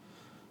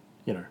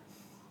 you know.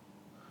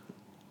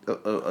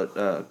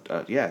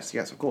 Yes,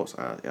 of course.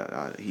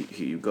 Here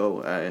you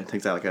go. It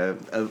takes out like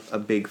a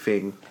big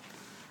thing,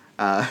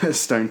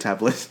 stone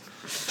tablet.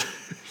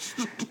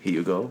 Here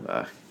you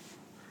go.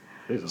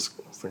 Jesus,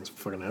 this thing's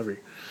fucking heavy.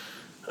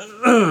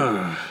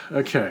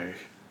 Okay.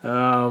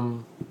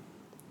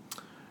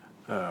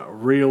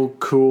 Real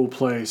cool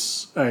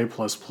place, A++,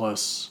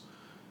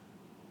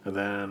 and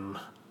then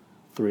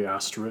 3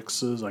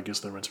 asterisks. I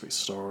guess they're meant to be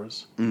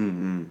stars.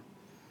 Mm-hmm.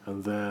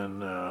 And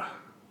then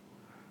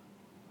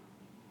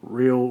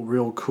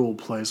real cool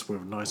place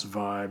with nice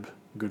vibe,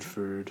 good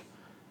food.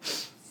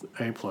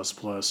 A++,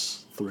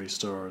 3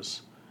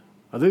 stars.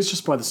 Are these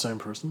just by the same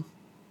person?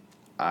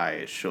 I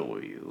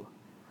assure you.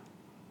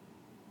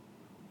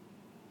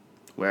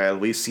 Well,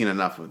 we've seen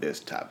enough of this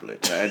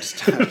tablet.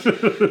 Just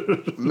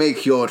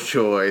make your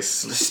choice.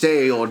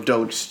 Stay or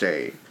don't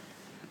stay.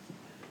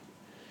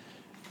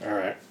 All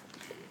right.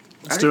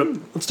 Let's do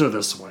it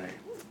this way.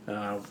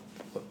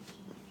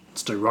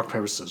 Let's do rock,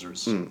 paper,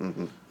 scissors.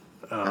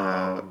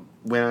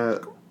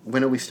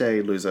 Winner we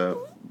stay, loser,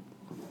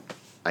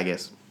 I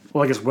guess.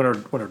 Well, I guess winner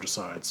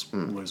decides.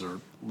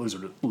 Loser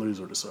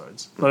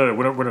decides. No,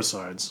 winner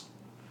decides.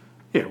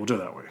 Yeah, we'll do it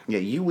that way. Yeah,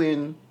 you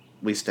win,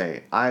 we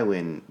stay. I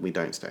win, we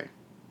don't stay.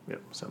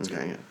 Yep, sounds Okay,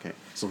 good. yeah, okay.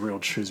 It's a real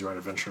Choose Your Own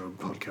Adventure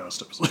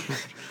podcast episode.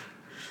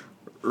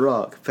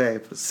 Rock,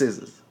 paper,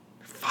 scissors.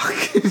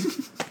 Fuck.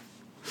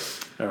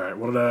 All right,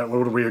 what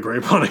did we agree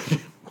upon?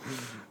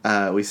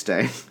 We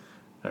stay.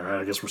 All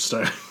right, I guess we're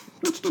staying.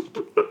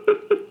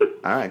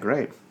 All right,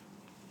 great.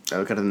 I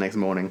woke up the next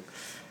morning.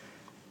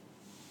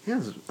 Yeah,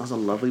 it was a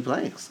lovely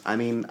place. I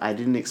mean, I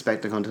didn't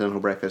expect a continental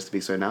breakfast to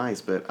be so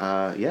nice, but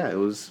yeah, it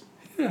was.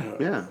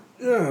 Yeah,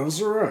 it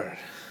was alright.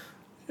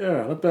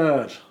 Yeah, not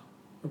bad.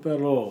 Not bad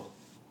at all.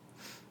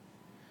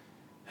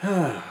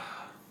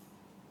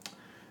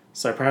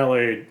 So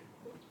apparently,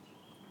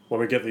 when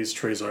we get these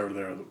trees over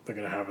there, they're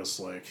going to have us,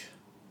 like...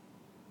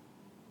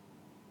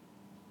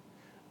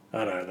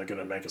 I don't know, they're going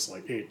to make us,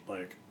 like, eat,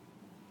 like,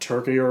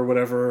 turkey or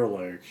whatever.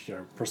 Like, you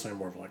know, personally, I'm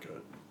more of, like,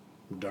 a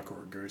duck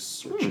or a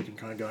goose or chicken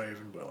kind of guy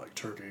even, but, like,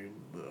 turkey,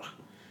 ugh.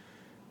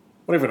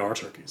 What even are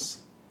turkeys?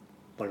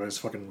 Like those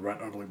fucking rat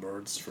ugly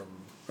birds from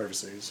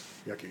overseas.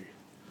 Yucky.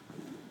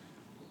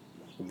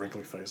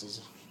 Wrinkly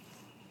faces.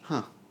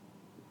 Huh.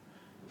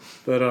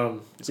 But,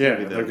 yeah,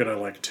 be they're gonna,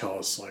 like, tell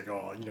us, like,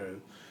 oh, you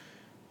know,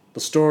 the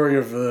story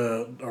of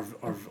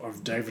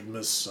David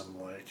Miss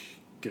and, like,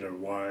 you know,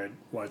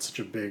 why it's such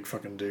a big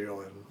fucking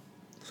deal. And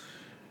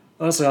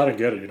honestly, I don't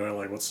get it, you know,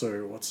 like, what's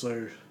so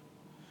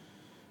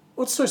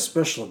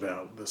special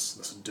about this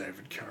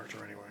David character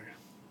anyway?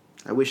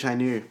 I wish I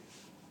knew.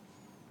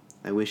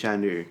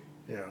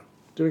 Yeah.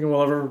 Do you think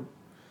we'll ever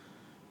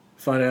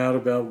find out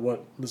about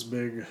what this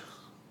big,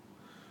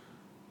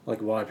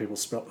 like, why people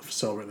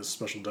celebrate this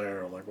special day,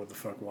 or, like, what the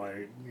fuck,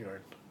 why, you know,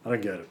 I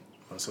don't get it,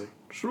 honestly.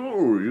 So,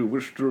 you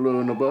wish to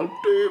learn about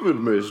David,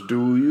 miss,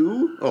 do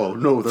you? Oh,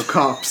 no, the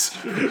cops.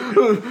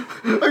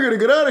 I gotta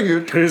get out of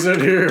here. He's in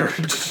here.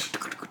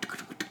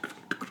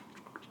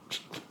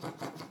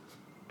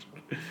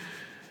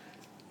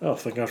 Oh,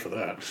 thank God for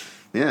that.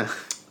 Yeah.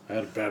 I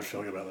had a bad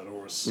feeling about that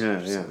horse. Yeah,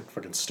 Just, yeah. like,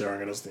 fucking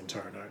staring at us the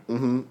entire night.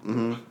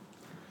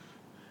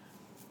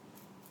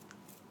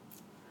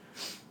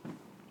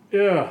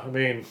 Yeah, I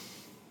mean,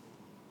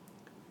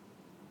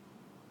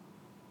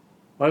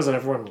 why doesn't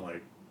everyone,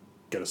 like,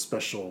 get a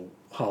special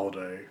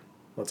holiday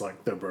that's,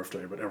 like, their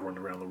birthday, but everyone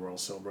around the world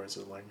celebrates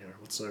it? Like, you know,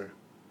 what's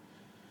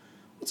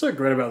so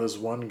great about this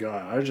one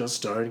guy? I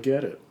just don't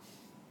get it.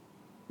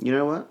 You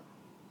know what?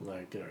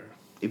 Like, you know,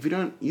 If you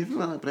don't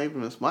like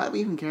David, why do we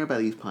even care about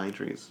these pine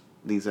trees?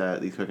 These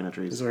coconut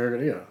trees. these are,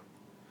 yeah.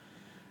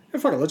 Yeah,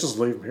 fuck it, let's just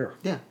leave them here.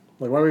 Yeah.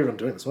 Like, why are we even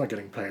doing this? We're not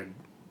getting paid,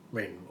 I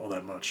mean, all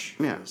that much.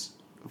 for Yeah. this.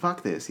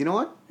 Fuck this. You know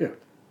what? Yeah.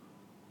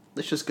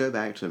 Let's just go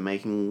back to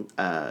making,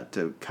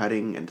 to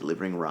cutting and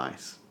delivering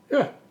rice.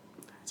 Yeah.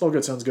 It's all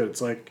good. Sounds good.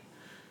 It's like,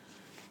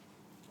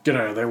 you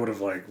know, they would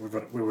have, like,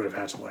 we would have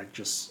had to, like,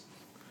 just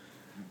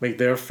meet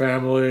their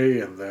family,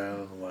 and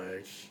then,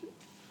 like,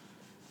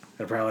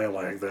 and apparently,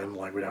 like, then,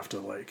 like, we'd have to,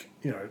 like,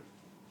 you know,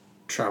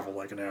 travel,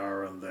 like, an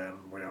hour, and then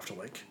we'd have to,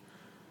 like,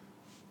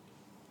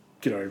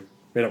 you know,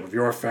 meet up with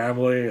your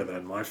family, and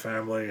then my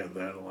family, and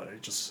then,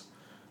 like, just,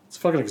 it's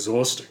fucking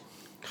exhausting.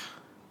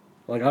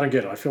 Like, I don't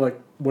get it. I feel like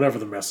whatever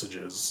the message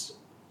is,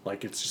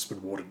 like, it's just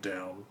been watered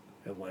down,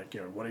 and, like,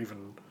 you know, what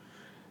even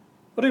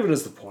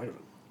is the point of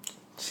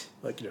it?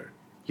 Like, you know.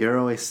 You're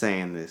always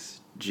saying this,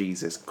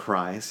 Jesus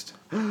Christ.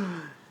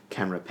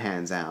 Camera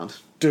pans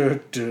out. Dun,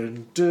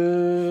 dun,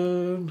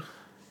 dun.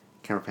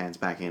 Camera pans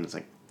back in. It's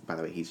like, by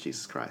the way, he's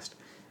Jesus Christ.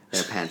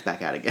 Then it pans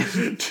back out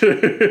again.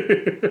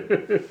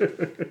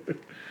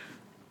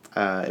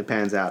 It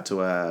pans out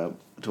to a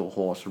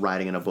horse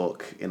riding in a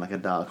book in, like, a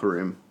dark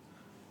room.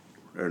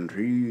 And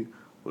he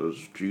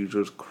was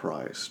Jesus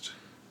Christ.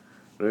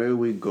 There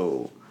we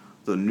go.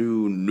 The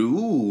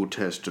New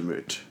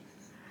Testament.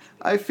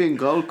 I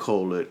think I'll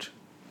call it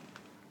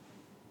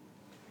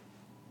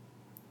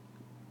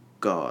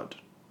God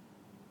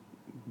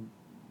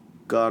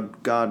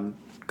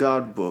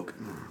book.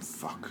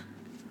 Fuck.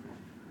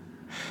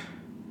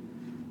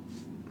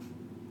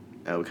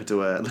 We could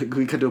do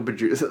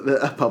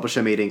a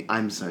publisher meeting.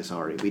 I'm so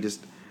sorry.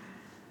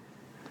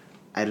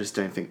 I just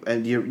don't think,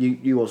 and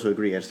you also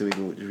agree. I just think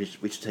we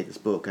should take this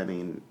book. I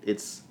mean,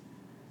 it's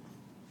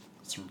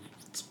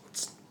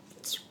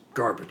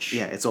garbage.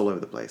 Yeah, it's all over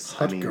the place.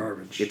 Hot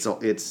garbage. It's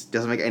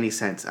doesn't make any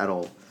sense at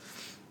all.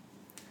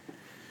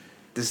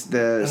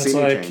 The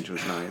scenery change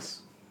was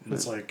nice.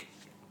 It's like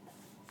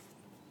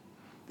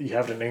you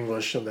have it in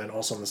English, and then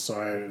also on the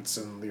side it's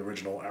in the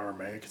original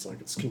Aramaic. It's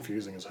like it's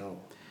confusing as hell.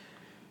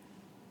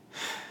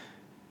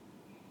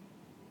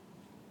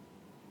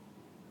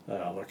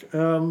 Look.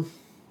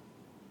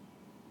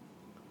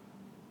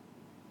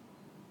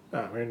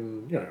 I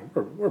mean, you know,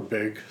 we're a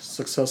big,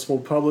 successful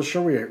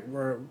publisher. We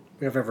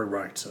have every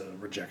right to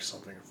reject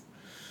something.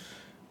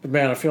 But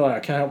man, I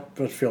can't help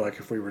but feel like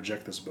if we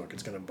reject this book,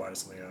 it's gonna bite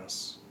us in the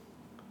ass.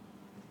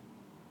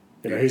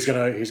 You know, he's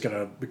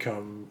gonna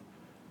become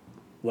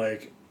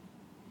like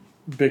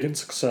big and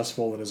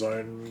successful in his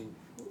own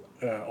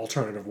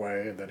alternative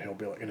way, and then he'll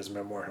be like, in his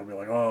memoir, he'll be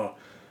like, "Oh,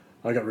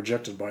 I got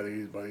rejected by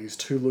these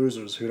two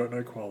losers who don't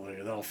know quality,"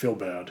 and then I'll feel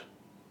bad.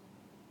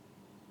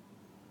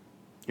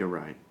 You're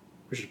right.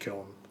 We should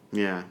kill him.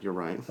 Yeah, you're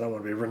right. I don't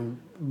want to be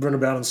written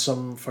about in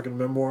some fucking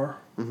memoir.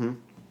 Mm-hmm.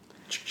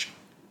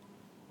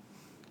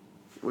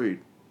 Wait,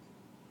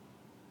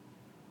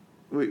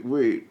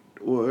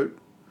 what?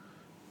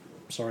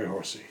 Sorry,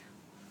 horsey.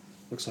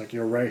 Looks like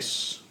your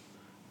race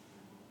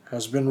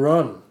has been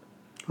run.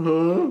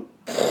 Huh?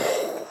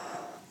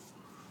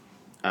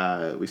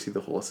 We see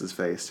the horse's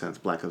face turns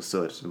black as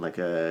soot, and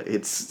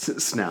its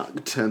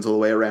snout turns all the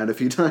way around a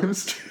few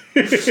times.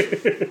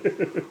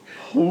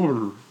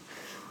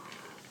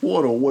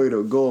 What a way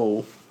to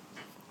go.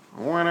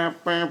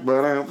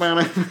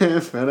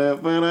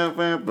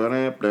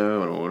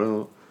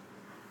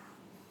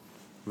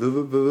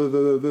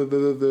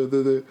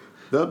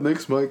 That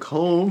makes my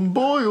colon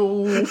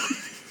boil.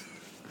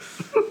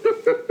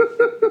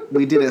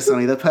 We did it,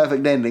 Sonny. The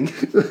perfect ending.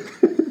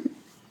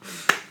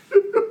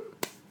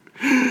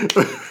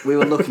 We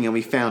were looking and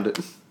we found it.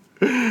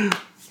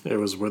 It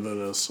was within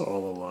us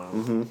all along.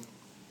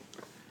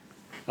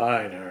 Mm-hmm.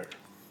 I know.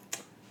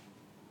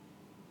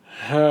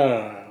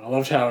 I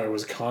loved how it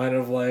was kind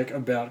of like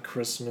about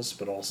Christmas,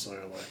 but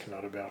also like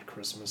not about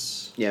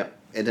Christmas. Yep.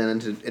 It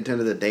turned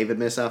into the David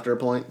miss after a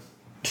point.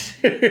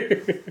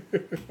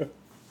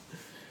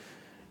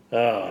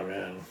 Oh,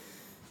 man.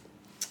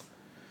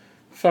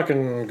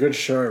 Fucking good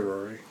show,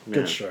 Rory.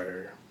 Good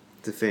show.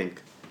 To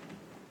think.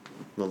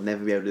 We'll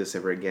never be able to do this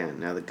ever again.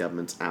 Now the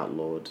government's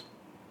outlawed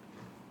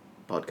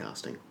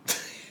podcasting.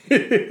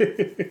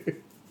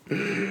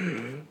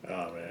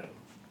 Oh, man.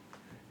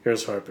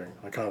 Here's hoping.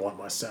 I kind of want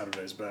my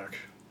Saturdays back.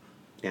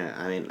 Yeah,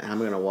 I mean, how am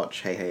I going to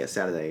watch Hey Hey It's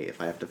Saturday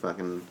if I have to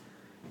fucking,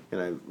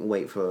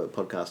 wait for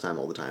podcast time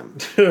all the time?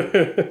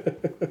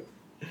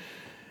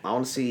 I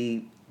want to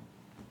see,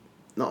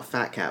 not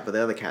Fat Cat, but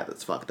the other cat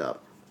that's fucked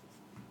up.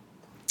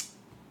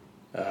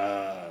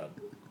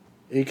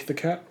 Eek the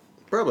cat?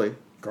 Probably.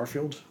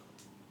 Garfield?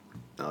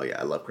 Oh yeah,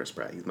 I love Chris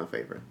Pratt. He's my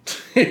favorite.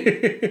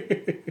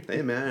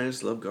 Hey man, I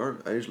just love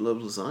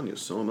lasagna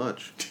so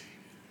much.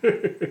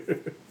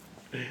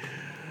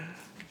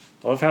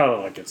 I love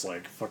how it's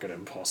fucking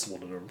impossible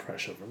to do an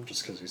impression of him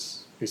just because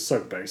he's so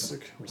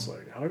basic. I'm just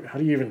like, how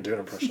do you even do an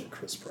impression of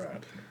Chris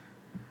Pratt?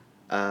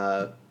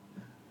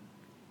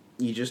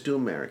 You just do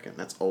American.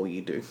 That's all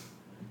you do.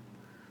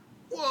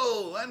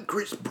 Whoa, I'm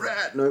Chris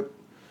Pratt. Nope.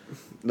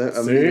 No,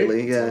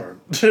 immediately, yeah.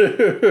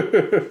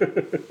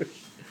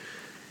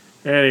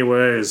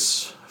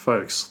 Anyways,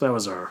 folks, that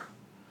was our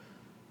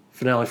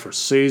finale for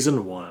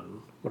season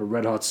 1. What a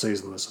red hot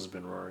season this has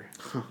been, Rory.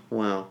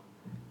 Wow.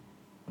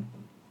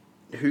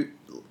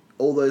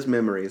 All those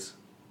memories.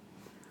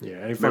 Yeah.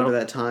 Remember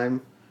that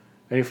time?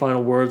 Any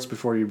final words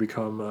before you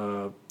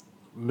become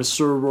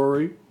Mr.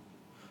 Rory?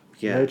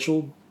 Yeah.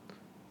 Rachel?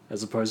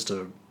 As opposed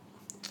to,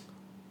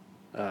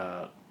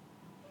 I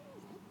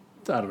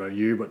don't know,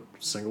 you, but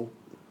single?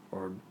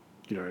 Or,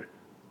 you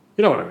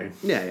know what I mean.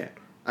 Yeah.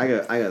 I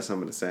got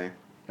something to say.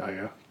 Oh,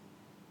 yeah?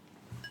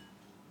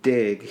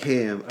 Dig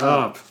him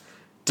up.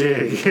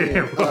 Dig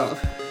him up.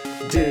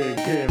 Dig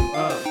him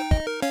up.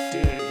 Dig him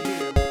up.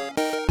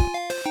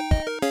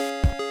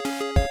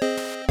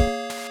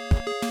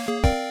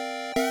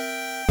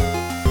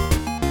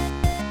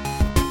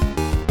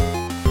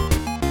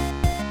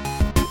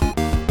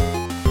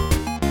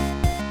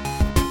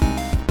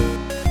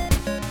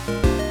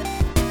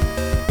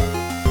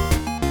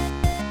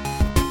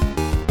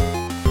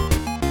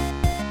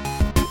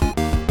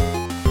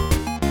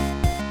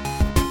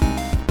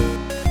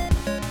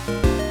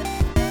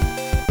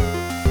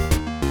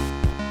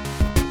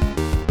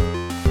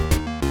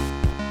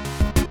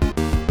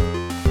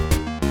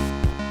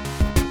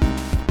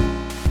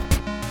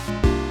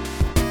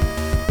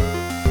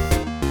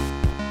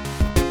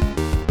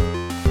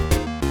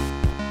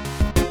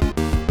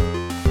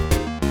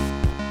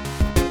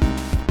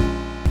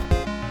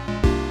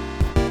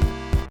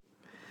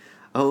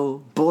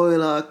 Oh,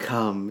 boil our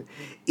cum,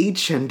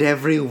 each and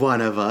every one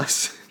of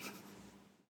us.